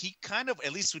he kind of,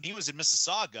 at least when he was in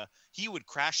Mississauga, he would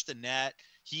crash the net.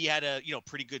 He had a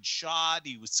pretty good shot.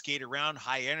 He would skate around,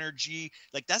 high energy.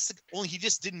 Like he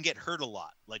just didn't get hurt a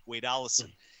lot, like Wade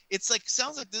Allison. It's like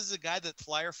sounds like this is a guy that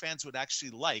Flyer fans would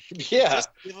actually like. Yeah, just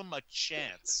give him a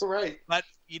chance. Right. But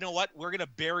you know what? We're gonna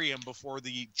bury him before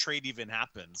the trade even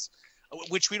happens,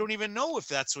 which we don't even know if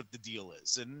that's what the deal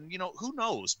is. And who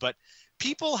knows? But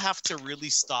people have to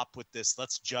really stop with this.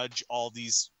 Let's judge all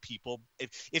these people.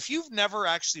 If you've never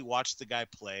actually watched the guy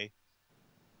play,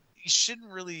 you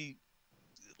shouldn't really.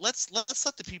 Let's let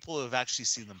the people who have actually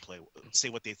seen them play say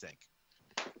what they think.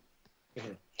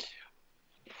 Mm-hmm.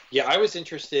 Yeah, I was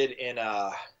interested in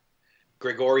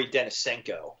Grigory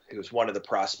Denisenko, who was one of the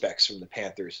prospects from the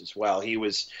Panthers as well. He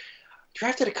was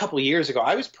drafted a couple of years ago.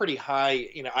 I was pretty high.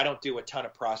 I don't do a ton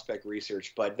of prospect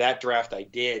research, but that draft I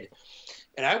did,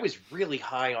 and I was really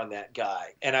high on that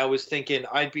guy. And I was thinking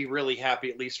I'd be really happy,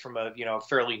 at least from a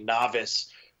fairly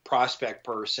novice prospect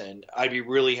person. I'd be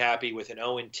really happy with an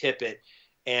Owen Tippett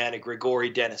and a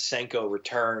Grigory Denisenko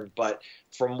return. But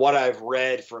from what I've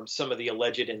read from some of the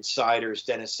alleged insiders,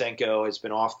 Denisenko has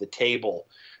been off the table,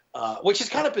 which is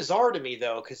kind of bizarre to me,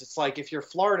 though, because it's like if you're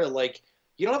Florida, like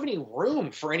you don't have any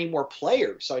room for any more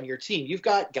players on your team. You've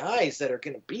got guys that are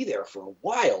going to be there for a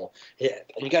while, and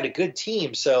you got a good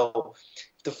team. So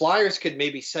if the Flyers could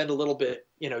maybe send a little bit,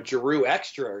 Giroux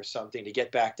extra or something to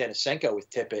get back Denisenko with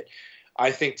Tippett,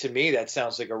 I think to me that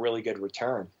sounds like a really good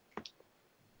return.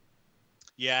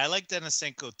 Yeah, I like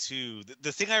Denisenko too.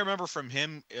 The thing I remember from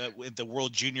him with the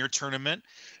World Junior Tournament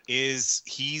is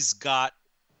he's got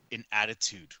an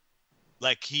attitude.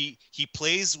 Like he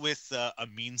plays with a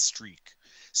mean streak.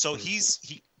 So he's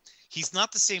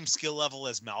not the same skill level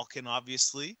as Malkin,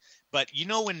 obviously. But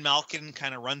when Malkin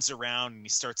kind of runs around and he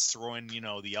starts throwing,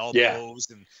 the elbows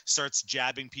and starts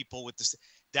jabbing people with this,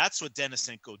 that's what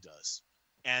Denisenko does.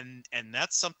 And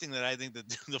that's something that I think that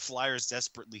the Flyers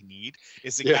desperately need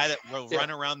is a guy that will run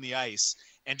around the ice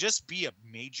and just be a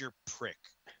major prick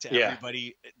to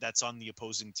everybody that's on the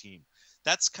opposing team.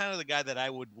 That's kind of the guy that I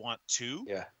would want too.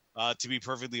 Yeah. To be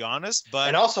perfectly honest, but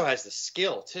and also has the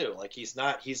skill too. Like he's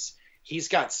got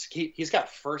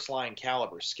first line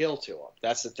caliber skill to him.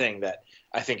 That's the thing that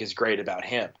I think is great about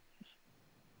him.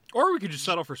 Or we could just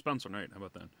settle for Spencer Knight. How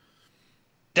about that?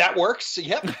 That works.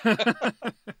 Yep.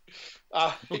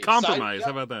 We'll compromise.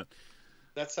 How about that?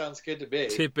 That sounds good to me.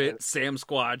 Tippett, Sam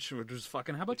Squatch, which is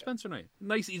fucking. How about Spencer Knight?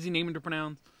 Nice, easy name to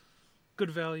pronounce.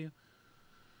 Good value.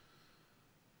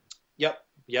 Yep.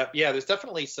 Yeah, there's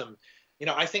definitely some,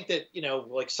 I think that,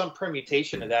 like some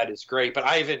permutation of that is great, but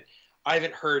I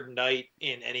haven't heard Knight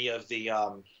in any of the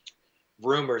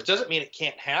rumors. Doesn't mean it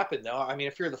can't happen though. I mean,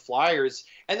 if you're the Flyers,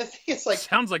 and the thing is, like,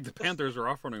 sounds like the Panthers are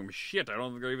offering him shit. I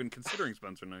don't think they're even considering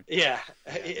Spencer Knight. Yeah.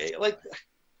 Like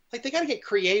they got to get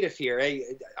creative here.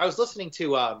 I was listening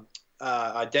to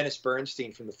Dennis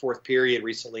Bernstein from the Fourth Period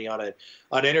recently on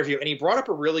an interview, and he brought up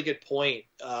a really good point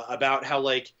about how,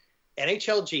 like,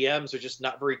 NHL GMs are just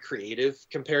not very creative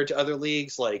compared to other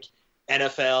leagues like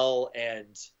NFL and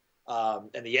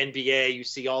the NBA. You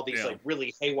see all these like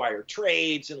really haywire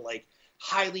trades and like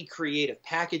highly creative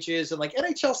packages, and like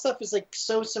NHL stuff is like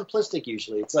so simplistic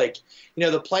usually. It's like,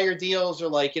 the player deals are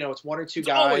like, it's one or two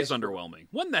guys. Always underwhelming.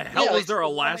 When the hell was there a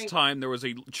last time there was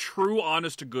a true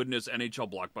honest to goodness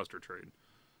NHL blockbuster trade?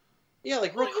 Yeah,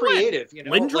 like real creative,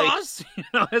 Lindros?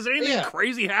 Like, has anything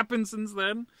crazy happened since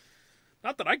then?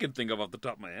 Not that I can think of off the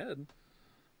top of my head.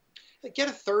 Like, get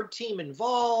a third team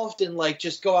involved and like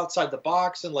just go outside the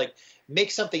box and like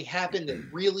make something happen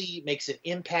that really makes an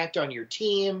impact on your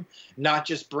team, not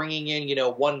just bringing in,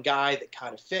 one guy that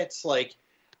kind of fits. Like,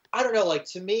 I don't know, like,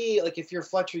 to me, like, if you're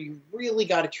Fletcher, you really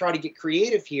got to try to get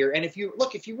creative here. And if you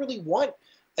really want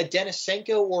a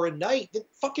Denisenko or a Knight, then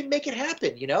fucking make it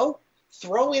happen,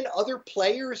 Throw in other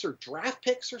players or draft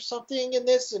picks or something in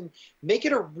this and make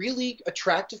it a really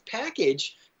attractive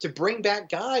package to bring back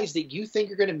guys that you think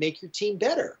are going to make your team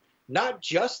better. Not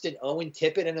just an Owen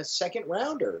Tippett and a second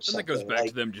rounder or something. And that goes back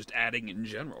to them just adding in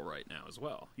general right now as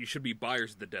well. You should be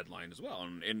buyers at the deadline as well.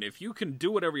 And if you can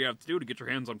do whatever you have to do to get your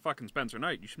hands on fucking Spencer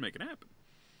Knight, you should make it happen.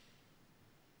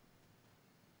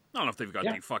 I don't know if they've got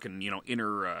the fucking,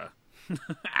 inner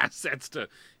assets to,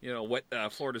 wet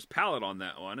Florida's palate on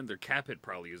that one. And their cap hit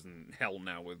probably is in hell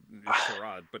now with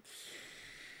Sherrod. But,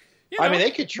 I mean,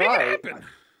 they could try.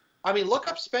 I mean, look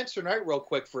up Spencer Knight real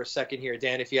quick for a second here,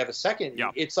 Dan, if you have a second.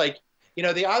 Yeah. It's like,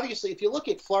 they obviously, if you look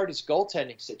at Florida's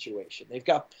goaltending situation, they've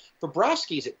got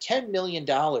Bobrovsky's at $10 million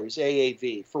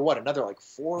AAV for what, another like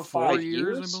 4 or 5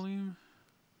 years? I believe.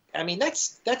 I mean,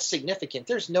 that's significant.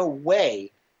 There's no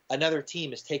way another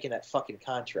team is taking that fucking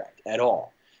contract at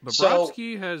all.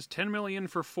 Bobrovsky has $10 million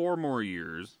for 4 more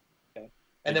years. Okay.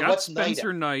 And then what's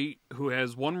Spencer Knight, who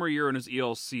has 1 more year on his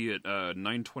ELC at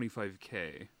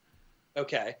 $925K.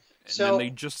 Okay. And then they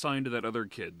just signed to that other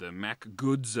kid, the Mac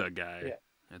Goodza guy,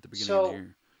 at the beginning of the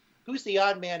year. Who's the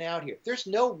odd man out here? There's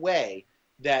no way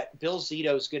that Bill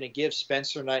Zito is going to give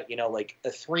Spencer Knight, like a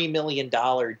 $3 million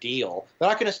deal. They're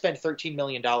not going to spend $13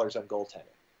 million on goaltending.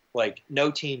 Like,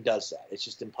 no team does that. It's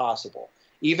just impossible.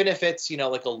 Even if it's,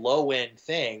 like a low-end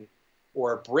thing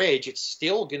or a bridge, it's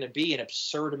still going to be an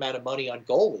absurd amount of money on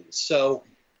goalies. So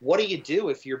what do you do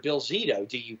if you're Bill Zito?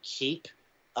 Do you keep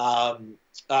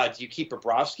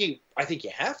Bobrovsky? I think you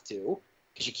have to,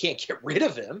 because you can't get rid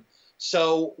of him.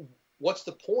 So what's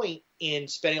the point in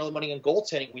spending all the money on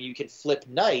goaltending when you can flip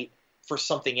Knight for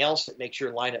something else that makes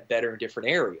your lineup better in a different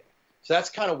area? So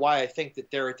that's kind of why I think that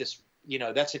they're at this,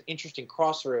 that's an interesting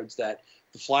crossroads that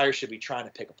the Flyers should be trying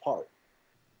to pick apart.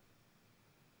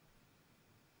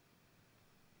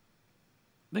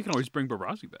 They can always bring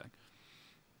Bobrovsky back.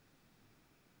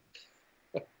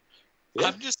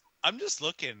 Yeah. I'm just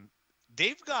looking.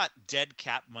 They've got dead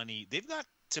cap money. They've got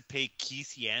to pay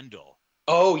Keith Yandel.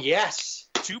 Oh yes,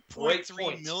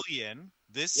 $2.3 million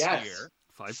this year.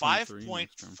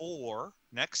 5.4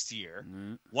 next year.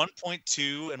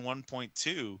 1.2 and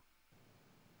 1.2.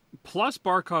 Plus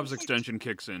Barkov's extension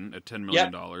kicks in at $10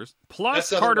 million. Plus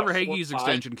Carter Verhaeghe's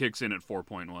extension kicks in at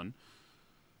 4.1.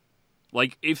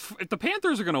 Like, if the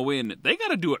Panthers are going to win, they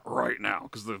got to do it right now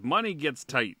because the money gets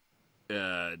tight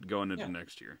going into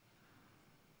next year.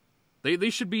 They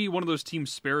should be one of those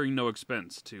teams sparing no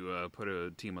expense to put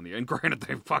a team on the... And granted,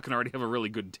 they fucking already have a really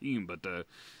good team, but,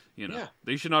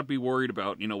 they should not be worried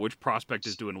about, which prospect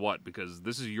is doing what because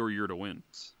this is your year to win.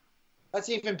 That's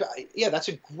that's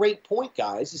a great point,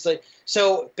 guys. It's like,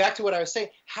 so back to what I was saying,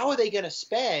 how are they going to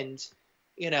spend,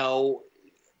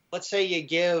 let's say you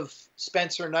give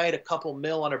Spencer Knight a couple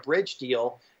mil on a bridge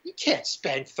deal. You can't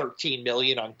spend $13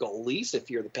 million on goalies if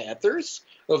you're the Panthers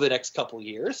over the next couple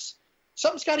years.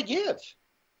 Something's got to give.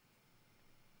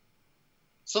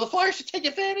 So the Flyers should take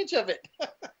advantage of it.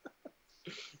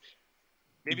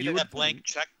 Maybe that blank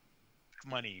check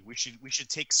money. We should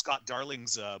take Scott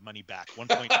Darling's money back,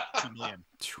 $1.2 million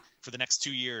for the next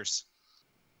 2 years.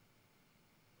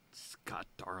 Scott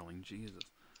Darling, Jesus.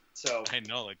 So I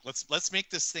know, like let's make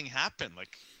this thing happen.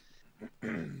 Like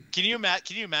Can you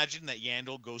imagine that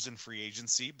Yandel goes in free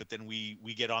agency, but then we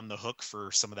get on the hook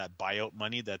for some of that buyout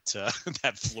money that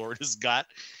that Florida's got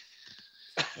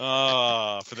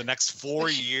for the next 4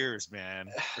 years, man.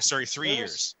 Or, sorry, 3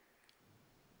 years.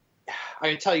 I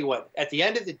can tell you what. At the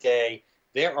end of the day,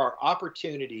 there are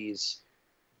opportunities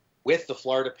with the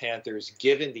Florida Panthers,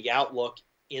 given the outlook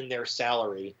in their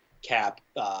salary cap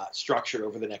structure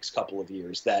over the next couple of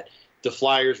years, that the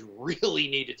Flyers really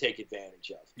need to take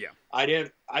advantage of. Yeah. I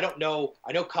don't know.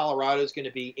 I know Colorado's going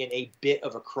to be in a bit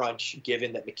of a crunch,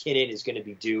 given that McKinnon is going to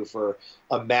be due for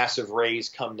a massive raise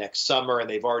come next summer, and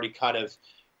they've already kind of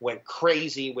went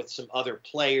crazy with some other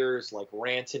players like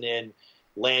Rantanen,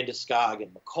 Landeskog,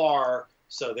 and Makar.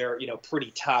 So they're, pretty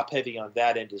top heavy on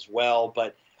that end as well.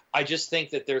 But I just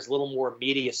think that there's a little more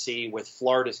immediacy with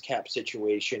Florida's cap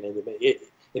situation, and it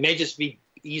may just be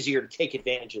easier to take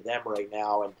advantage of them right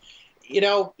now. And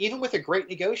even with a great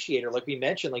negotiator, like we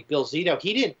mentioned, like Bill Zito,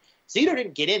 Zito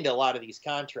didn't get into a lot of these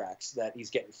contracts that he's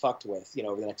getting fucked with,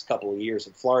 over the next couple of years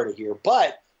in Florida here,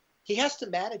 but he has to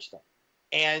manage them.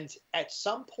 And at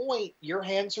some point, your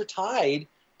hands are tied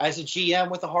as a GM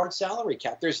with a hard salary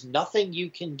cap. There's nothing you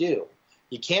can do.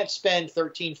 You can't spend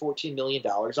 $13, $14 million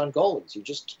on goalies. You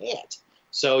just can't.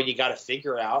 So you got to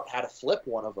figure out how to flip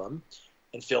one of them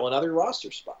and fill another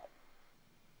roster spot.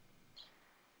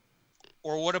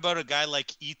 Or what about a guy like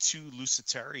E2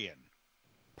 Lucitarian?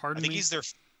 Pardon I think me?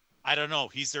 I don't know.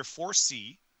 He's their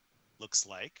 4C, looks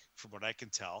like, from what I can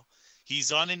tell.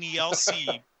 He's on an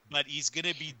ELC, but he's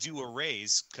going to be due a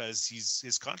raise because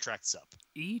his contract's up.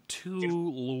 E2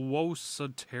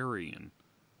 Luositarian.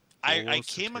 I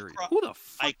came across. Who the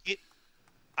fuck?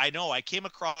 I know. I came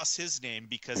across his name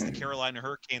because the Carolina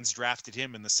Hurricanes drafted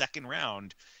him in the second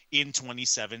round in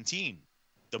 2017,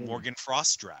 the Morgan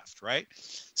Frost draft, right?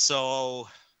 So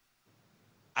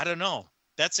I don't know.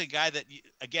 That's a guy that,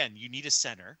 again, you need a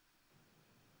center.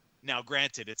 Now,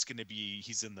 granted, it's going to be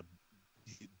he's in the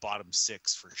bottom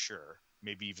six for sure,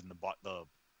 maybe even the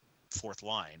fourth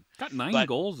line. Got 9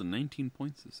 goals and 19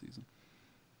 points this season.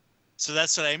 So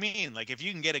that's what I mean. Like, if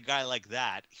you can get a guy like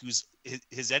that, who's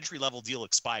his entry-level deal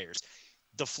expires,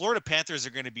 the Florida Panthers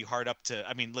are going to be hard up to –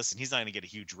 I mean, listen, he's not going to get a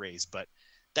huge raise, but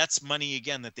that's money,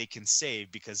 again, that they can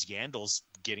save because Yandel's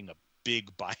getting a big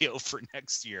bio for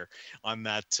next year on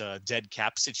that dead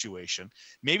cap situation.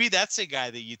 Maybe that's a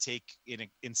guy that you take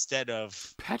instead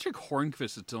of – Patrick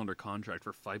Hornqvist is still under contract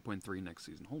for $5.3 next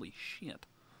season. Holy shit.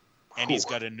 And he's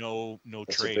got a no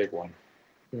That's trade. a big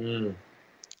one.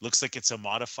 Looks like it's a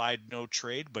modified no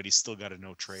trade, but he's still got a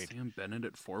no trade. Sam Bennett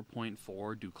at 4.4,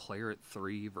 Duclair at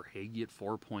 3, Verhaeghe at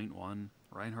 4.1,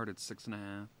 Reinhardt at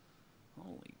 6.5.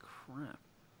 Holy crap.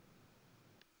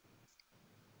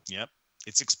 Yep.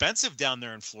 It's expensive down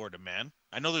there in Florida, man.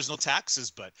 I know there's no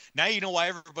taxes, but now you know why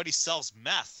everybody sells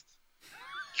meth.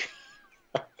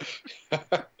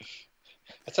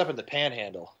 That's up in the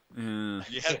Panhandle. Yeah,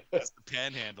 that's the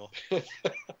Panhandle.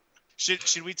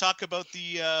 Should we talk about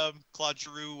the Claude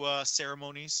Giroux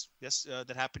ceremonies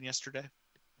that happened yesterday?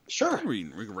 Sure. We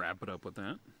can wrap it up with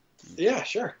that. Yeah,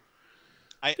 sure.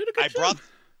 That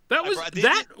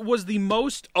was the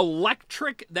most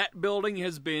electric that building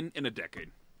has been in a decade.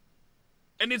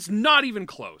 And it's not even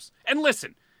close. And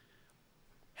listen,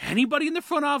 anybody in the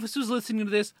front office who's listening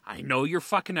to this, I know you're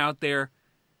fucking out there.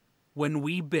 When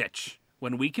we bitch,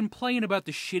 when we complain about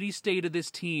the shitty state of this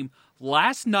team,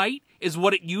 last night is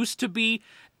what it used to be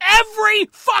every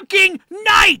fucking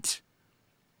night!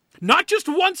 Not just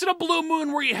once in a blue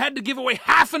moon where you had to give away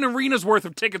half an arena's worth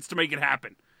of tickets to make it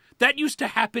happen. That used to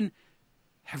happen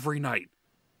every night.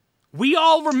 We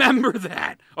all remember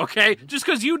that, okay? Just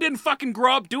because you didn't fucking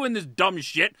grow up doing this dumb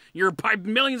shit, you're paid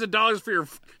millions of dollars for your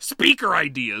speaker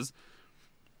ideas.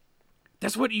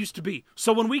 That's what it used to be.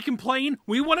 So when we complain,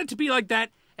 we want it to be like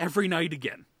that every night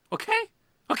again. Okay?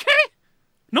 Okay?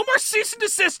 No more cease and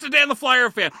desist to Dan the Flyer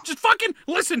fan. Just fucking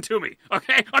listen to me,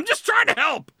 okay? I'm just trying to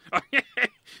help. Okay?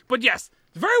 But yes,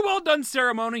 very well done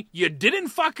ceremony. You didn't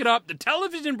fuck it up. The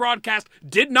television broadcast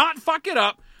did not fuck it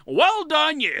up. Well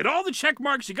done. You hit all the check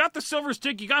marks. You got the silver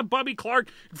stick. You got Bobby Clark.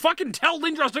 Fucking tell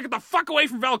Lindros to get the fuck away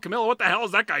from Val Camillo. What the hell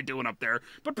is that guy doing up there?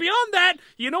 But beyond that,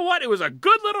 you know what? It was a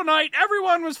good little night.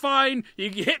 Everyone was fine. You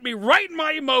hit me right in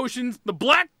my emotions. The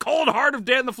black, cold heart of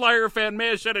Dan the Flyer fan may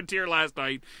have shed a tear last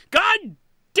night. God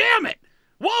damn it.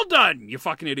 Well done, you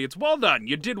fucking idiots. Well done.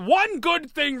 You did one good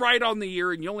thing right on the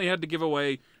year, and you only had to give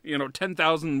away,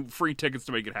 10,000 free tickets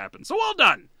to make it happen. So well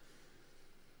done.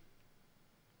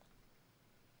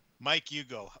 Mike, you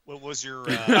go. What was your...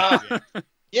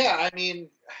 Yeah, I mean...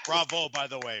 Bravo, by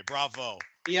the way. Bravo.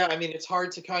 Yeah, I mean, it's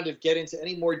hard to kind of get into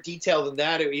any more detail than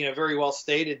that. Very well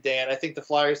stated, Dan. I think the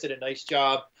Flyers did a nice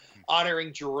job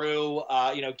honoring Giroux,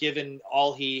 given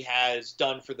all he has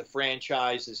done for the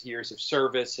franchise, his years of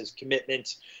service, his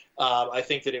commitment. I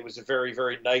think that it was a very,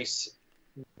 very nice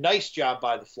job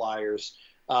by the Flyers.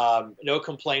 No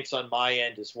complaints on my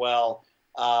end as well.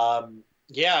 And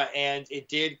it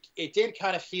did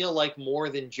kind of feel like more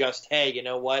than just, hey, you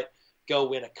know what, go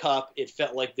win a cup. It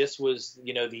felt like this was,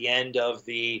 the end of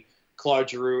the Claude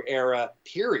Giroux era,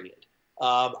 period.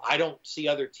 I don't see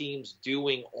other teams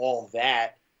doing all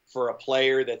that for a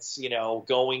player that's,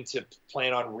 going to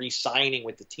plan on re-signing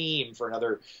with the team for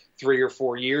another 3 or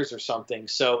 4 years or something.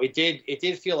 So it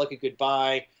did feel like a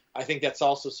goodbye. I think that's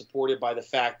also supported by the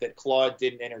fact that Claude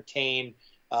didn't entertain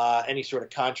any sort of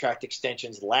contract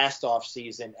extensions last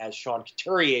offseason as Sean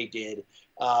Couturier did,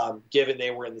 given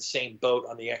they were in the same boat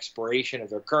on the expiration of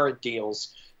their current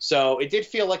deals. So it did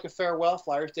feel like a farewell.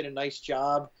 Flyers did a nice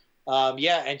job.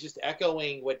 And just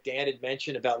echoing what Dan had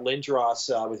mentioned about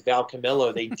Lindros with Val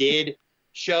Camillo, they did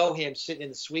show him sitting in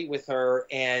the suite with her,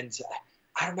 and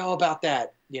I don't know about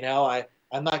that.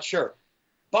 I'm not sure.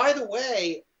 By the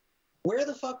way, where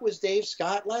the fuck was Dave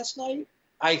Scott last night?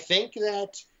 I think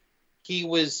that he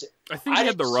was. I think he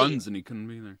had the runs and he couldn't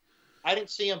be there. I didn't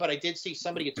see him, but I did see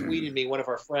somebody had tweeted me. One of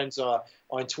our friends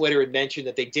on Twitter had mentioned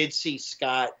that they did see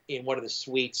Scott in one of the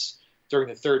suites during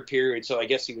the third period, so I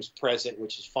guess he was present,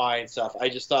 which is fine stuff. I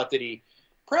just thought that he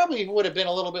probably would have been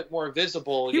a little bit more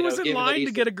visible. He was in line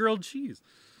to get a grilled cheese.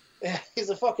 He's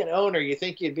a fucking owner. You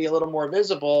think you'd be a little more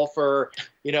visible for,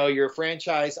 your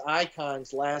franchise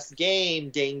icon's last game.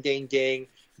 Ding, ding, ding.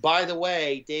 By the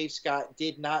way, Dave Scott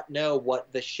did not know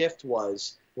what the shift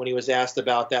was when he was asked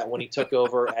about that when he took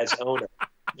over as owner,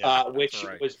 which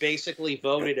was basically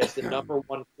voted as the number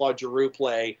one Claude Giroux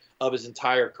play of his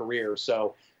entire career.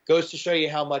 So goes to show you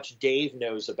how much Dave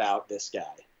knows about this guy.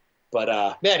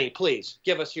 But Manny, please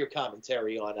give us your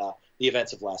commentary on the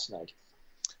events of last night.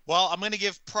 Well, I'm going to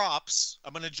give props.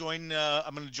 I'm going to join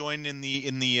in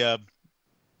the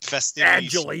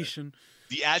festivities. Adulation.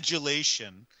 The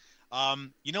adulation.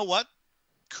 You know what?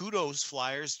 Kudos,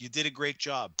 Flyers. You did a great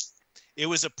job. It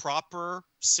was a proper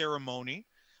ceremony.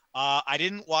 I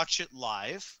didn't watch it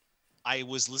live. I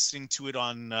was listening to it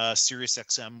on Sirius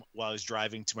XM while I was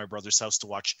driving to my brother's house to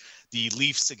watch the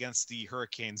Leafs against the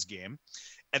Hurricanes game.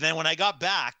 And then when I got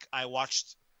back, I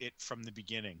watched it from the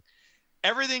beginning.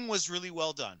 Everything was really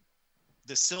well done.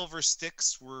 The silver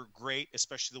sticks were great,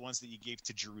 especially the ones that you gave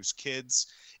to Giroux's kids.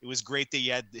 It was great that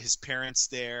you had his parents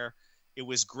there. It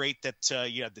was great that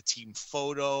you had the team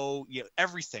photo.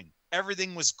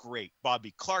 Everything was great.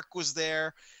 Bobby Clark was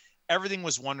there. Everything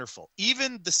was wonderful.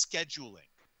 Even the scheduling.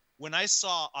 When I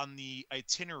saw on the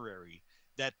itinerary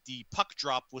that the puck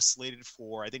drop was slated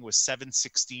for, I think it was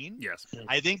 7:16. Yes.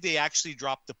 I think they actually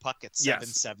dropped the puck at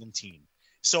 7:17.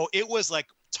 So it was like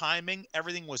timing.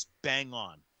 Everything was bang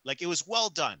on. Like it was well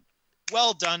done.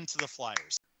 Well done to the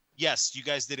Flyers. Yes, you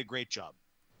guys did a great job.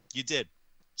 You did.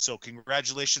 So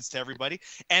congratulations to everybody.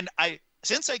 And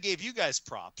since I gave you guys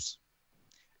props,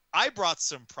 I brought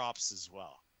some props as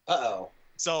well. Uh-oh.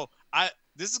 So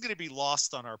this is going to be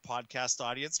lost on our podcast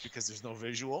audience because there's no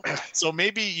visual. So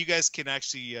maybe you guys can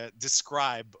actually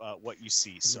describe what you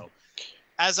see. So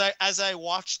as I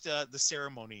watched the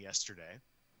ceremony yesterday.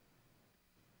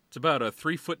 It's about a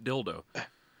 3-foot dildo.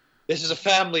 This is a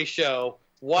family show.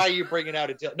 Why are you bringing out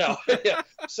a dildo? No.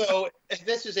 So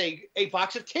this is a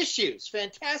box of tissues.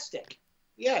 Fantastic.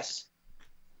 Yes.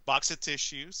 Box of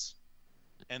tissues.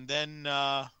 And then...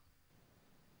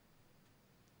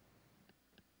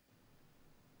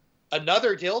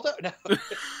 another dildo? No.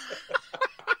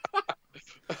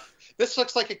 This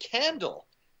looks like a candle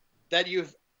that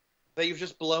you've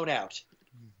just blown out.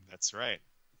 That's right.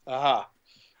 Uh-huh.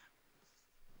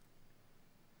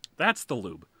 That's the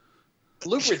lube.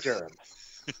 Lubriderm.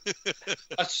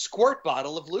 A squirt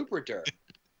bottle of Lubriderm.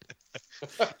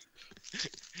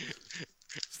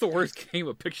 It's the worst game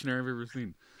of Pictionary I've ever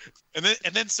seen. And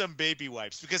then some baby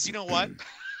wipes, because you know what?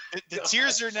 The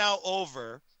tears are now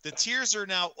over. The tears are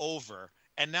now over,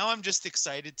 and now I'm just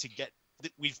excited to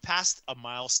we've passed a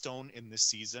milestone in this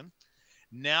season.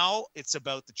 Now it's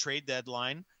about the trade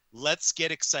deadline. Let's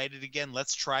get excited again.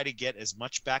 Let's try to get as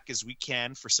much back as we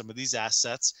can for some of these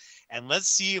assets, and let's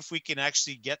see if we can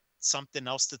actually get something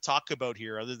else to talk about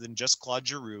here other than just Claude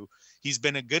Giroux. He's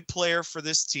been a good player for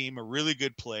this team, a really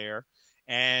good player,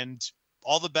 and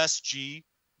all the best, G.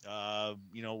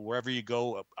 Wherever you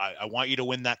go, I want you to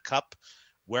win that cup,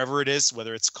 wherever it is,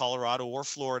 whether it's Colorado or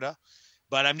Florida.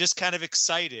 But I'm just kind of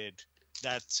excited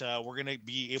that we're going to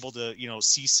be able to,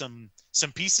 see some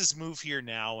pieces move here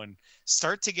now and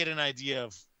start to get an idea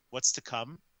of what's to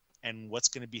come and what's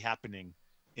going to be happening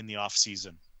in the off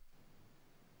season.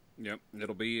 Yep,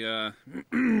 it'll be,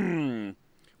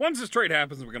 once this trade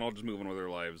happens, we can all just move on with our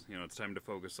lives. You know, it's time to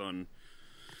focus on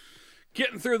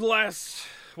getting through the last,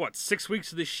 6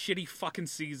 weeks of this shitty fucking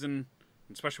season.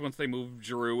 Especially once they move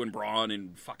Giroux and Braun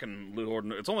and fucking Lord.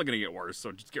 It's only going to get worse,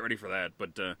 so just get ready for that.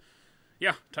 But,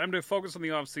 yeah, time to focus on the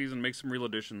offseason, make some real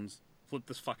additions, flip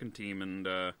this fucking team, and,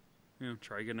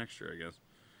 try again next year, I guess.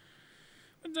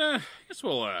 But, I guess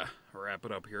we'll, wrap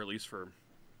it up here, at least for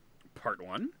part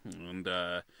 1. And,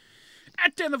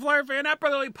 at Dan the Flyer Fan, at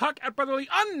Brotherly Puck, at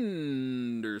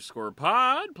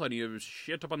Brotherly_pod. Plenty of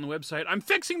shit up on the website. I'm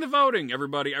fixing the voting,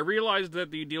 everybody. I realized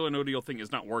that the Deal or No Deal thing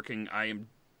is not working. I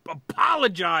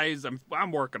apologize.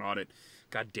 I'm working on it.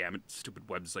 God damn it. Stupid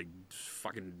website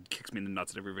fucking kicks me in the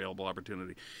nuts at every available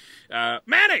opportunity.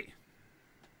 Manny!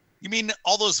 You mean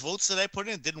all those votes that I put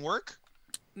in didn't work?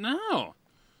 No.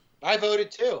 I voted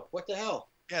too. What the hell?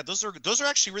 Yeah, those are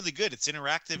actually really good. It's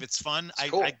interactive. It's fun. It's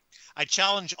cool. I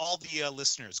challenge all the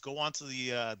listeners. Go onto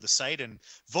the site and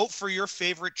vote for your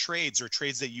favorite trades or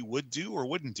trades that you would do or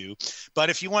wouldn't do. But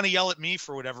if you want to yell at me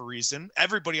for whatever reason,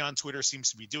 everybody on Twitter seems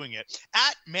to be doing it.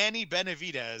 At Manny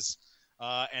Benavidez.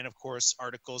 And, of course,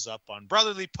 articles up on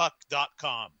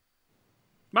brotherlypuck.com.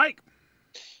 Mike.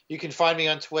 You can find me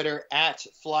on Twitter at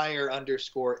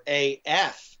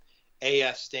flyer_AF.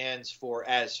 AF stands for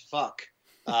as fuck.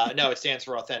 No, it stands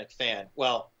for authentic fan.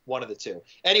 Well, one of the two.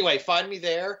 Anyway, find me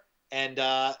there, and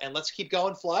let's keep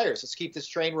going Flyers. Let's keep this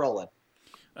train rolling.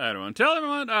 I don't want to tell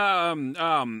everyone.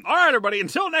 All right, everybody.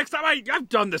 Until next time, I've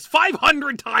done this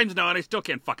 500 times now, and I still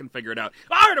can't fucking figure it out.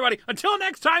 All right, everybody. Until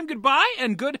next time, goodbye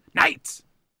and good night.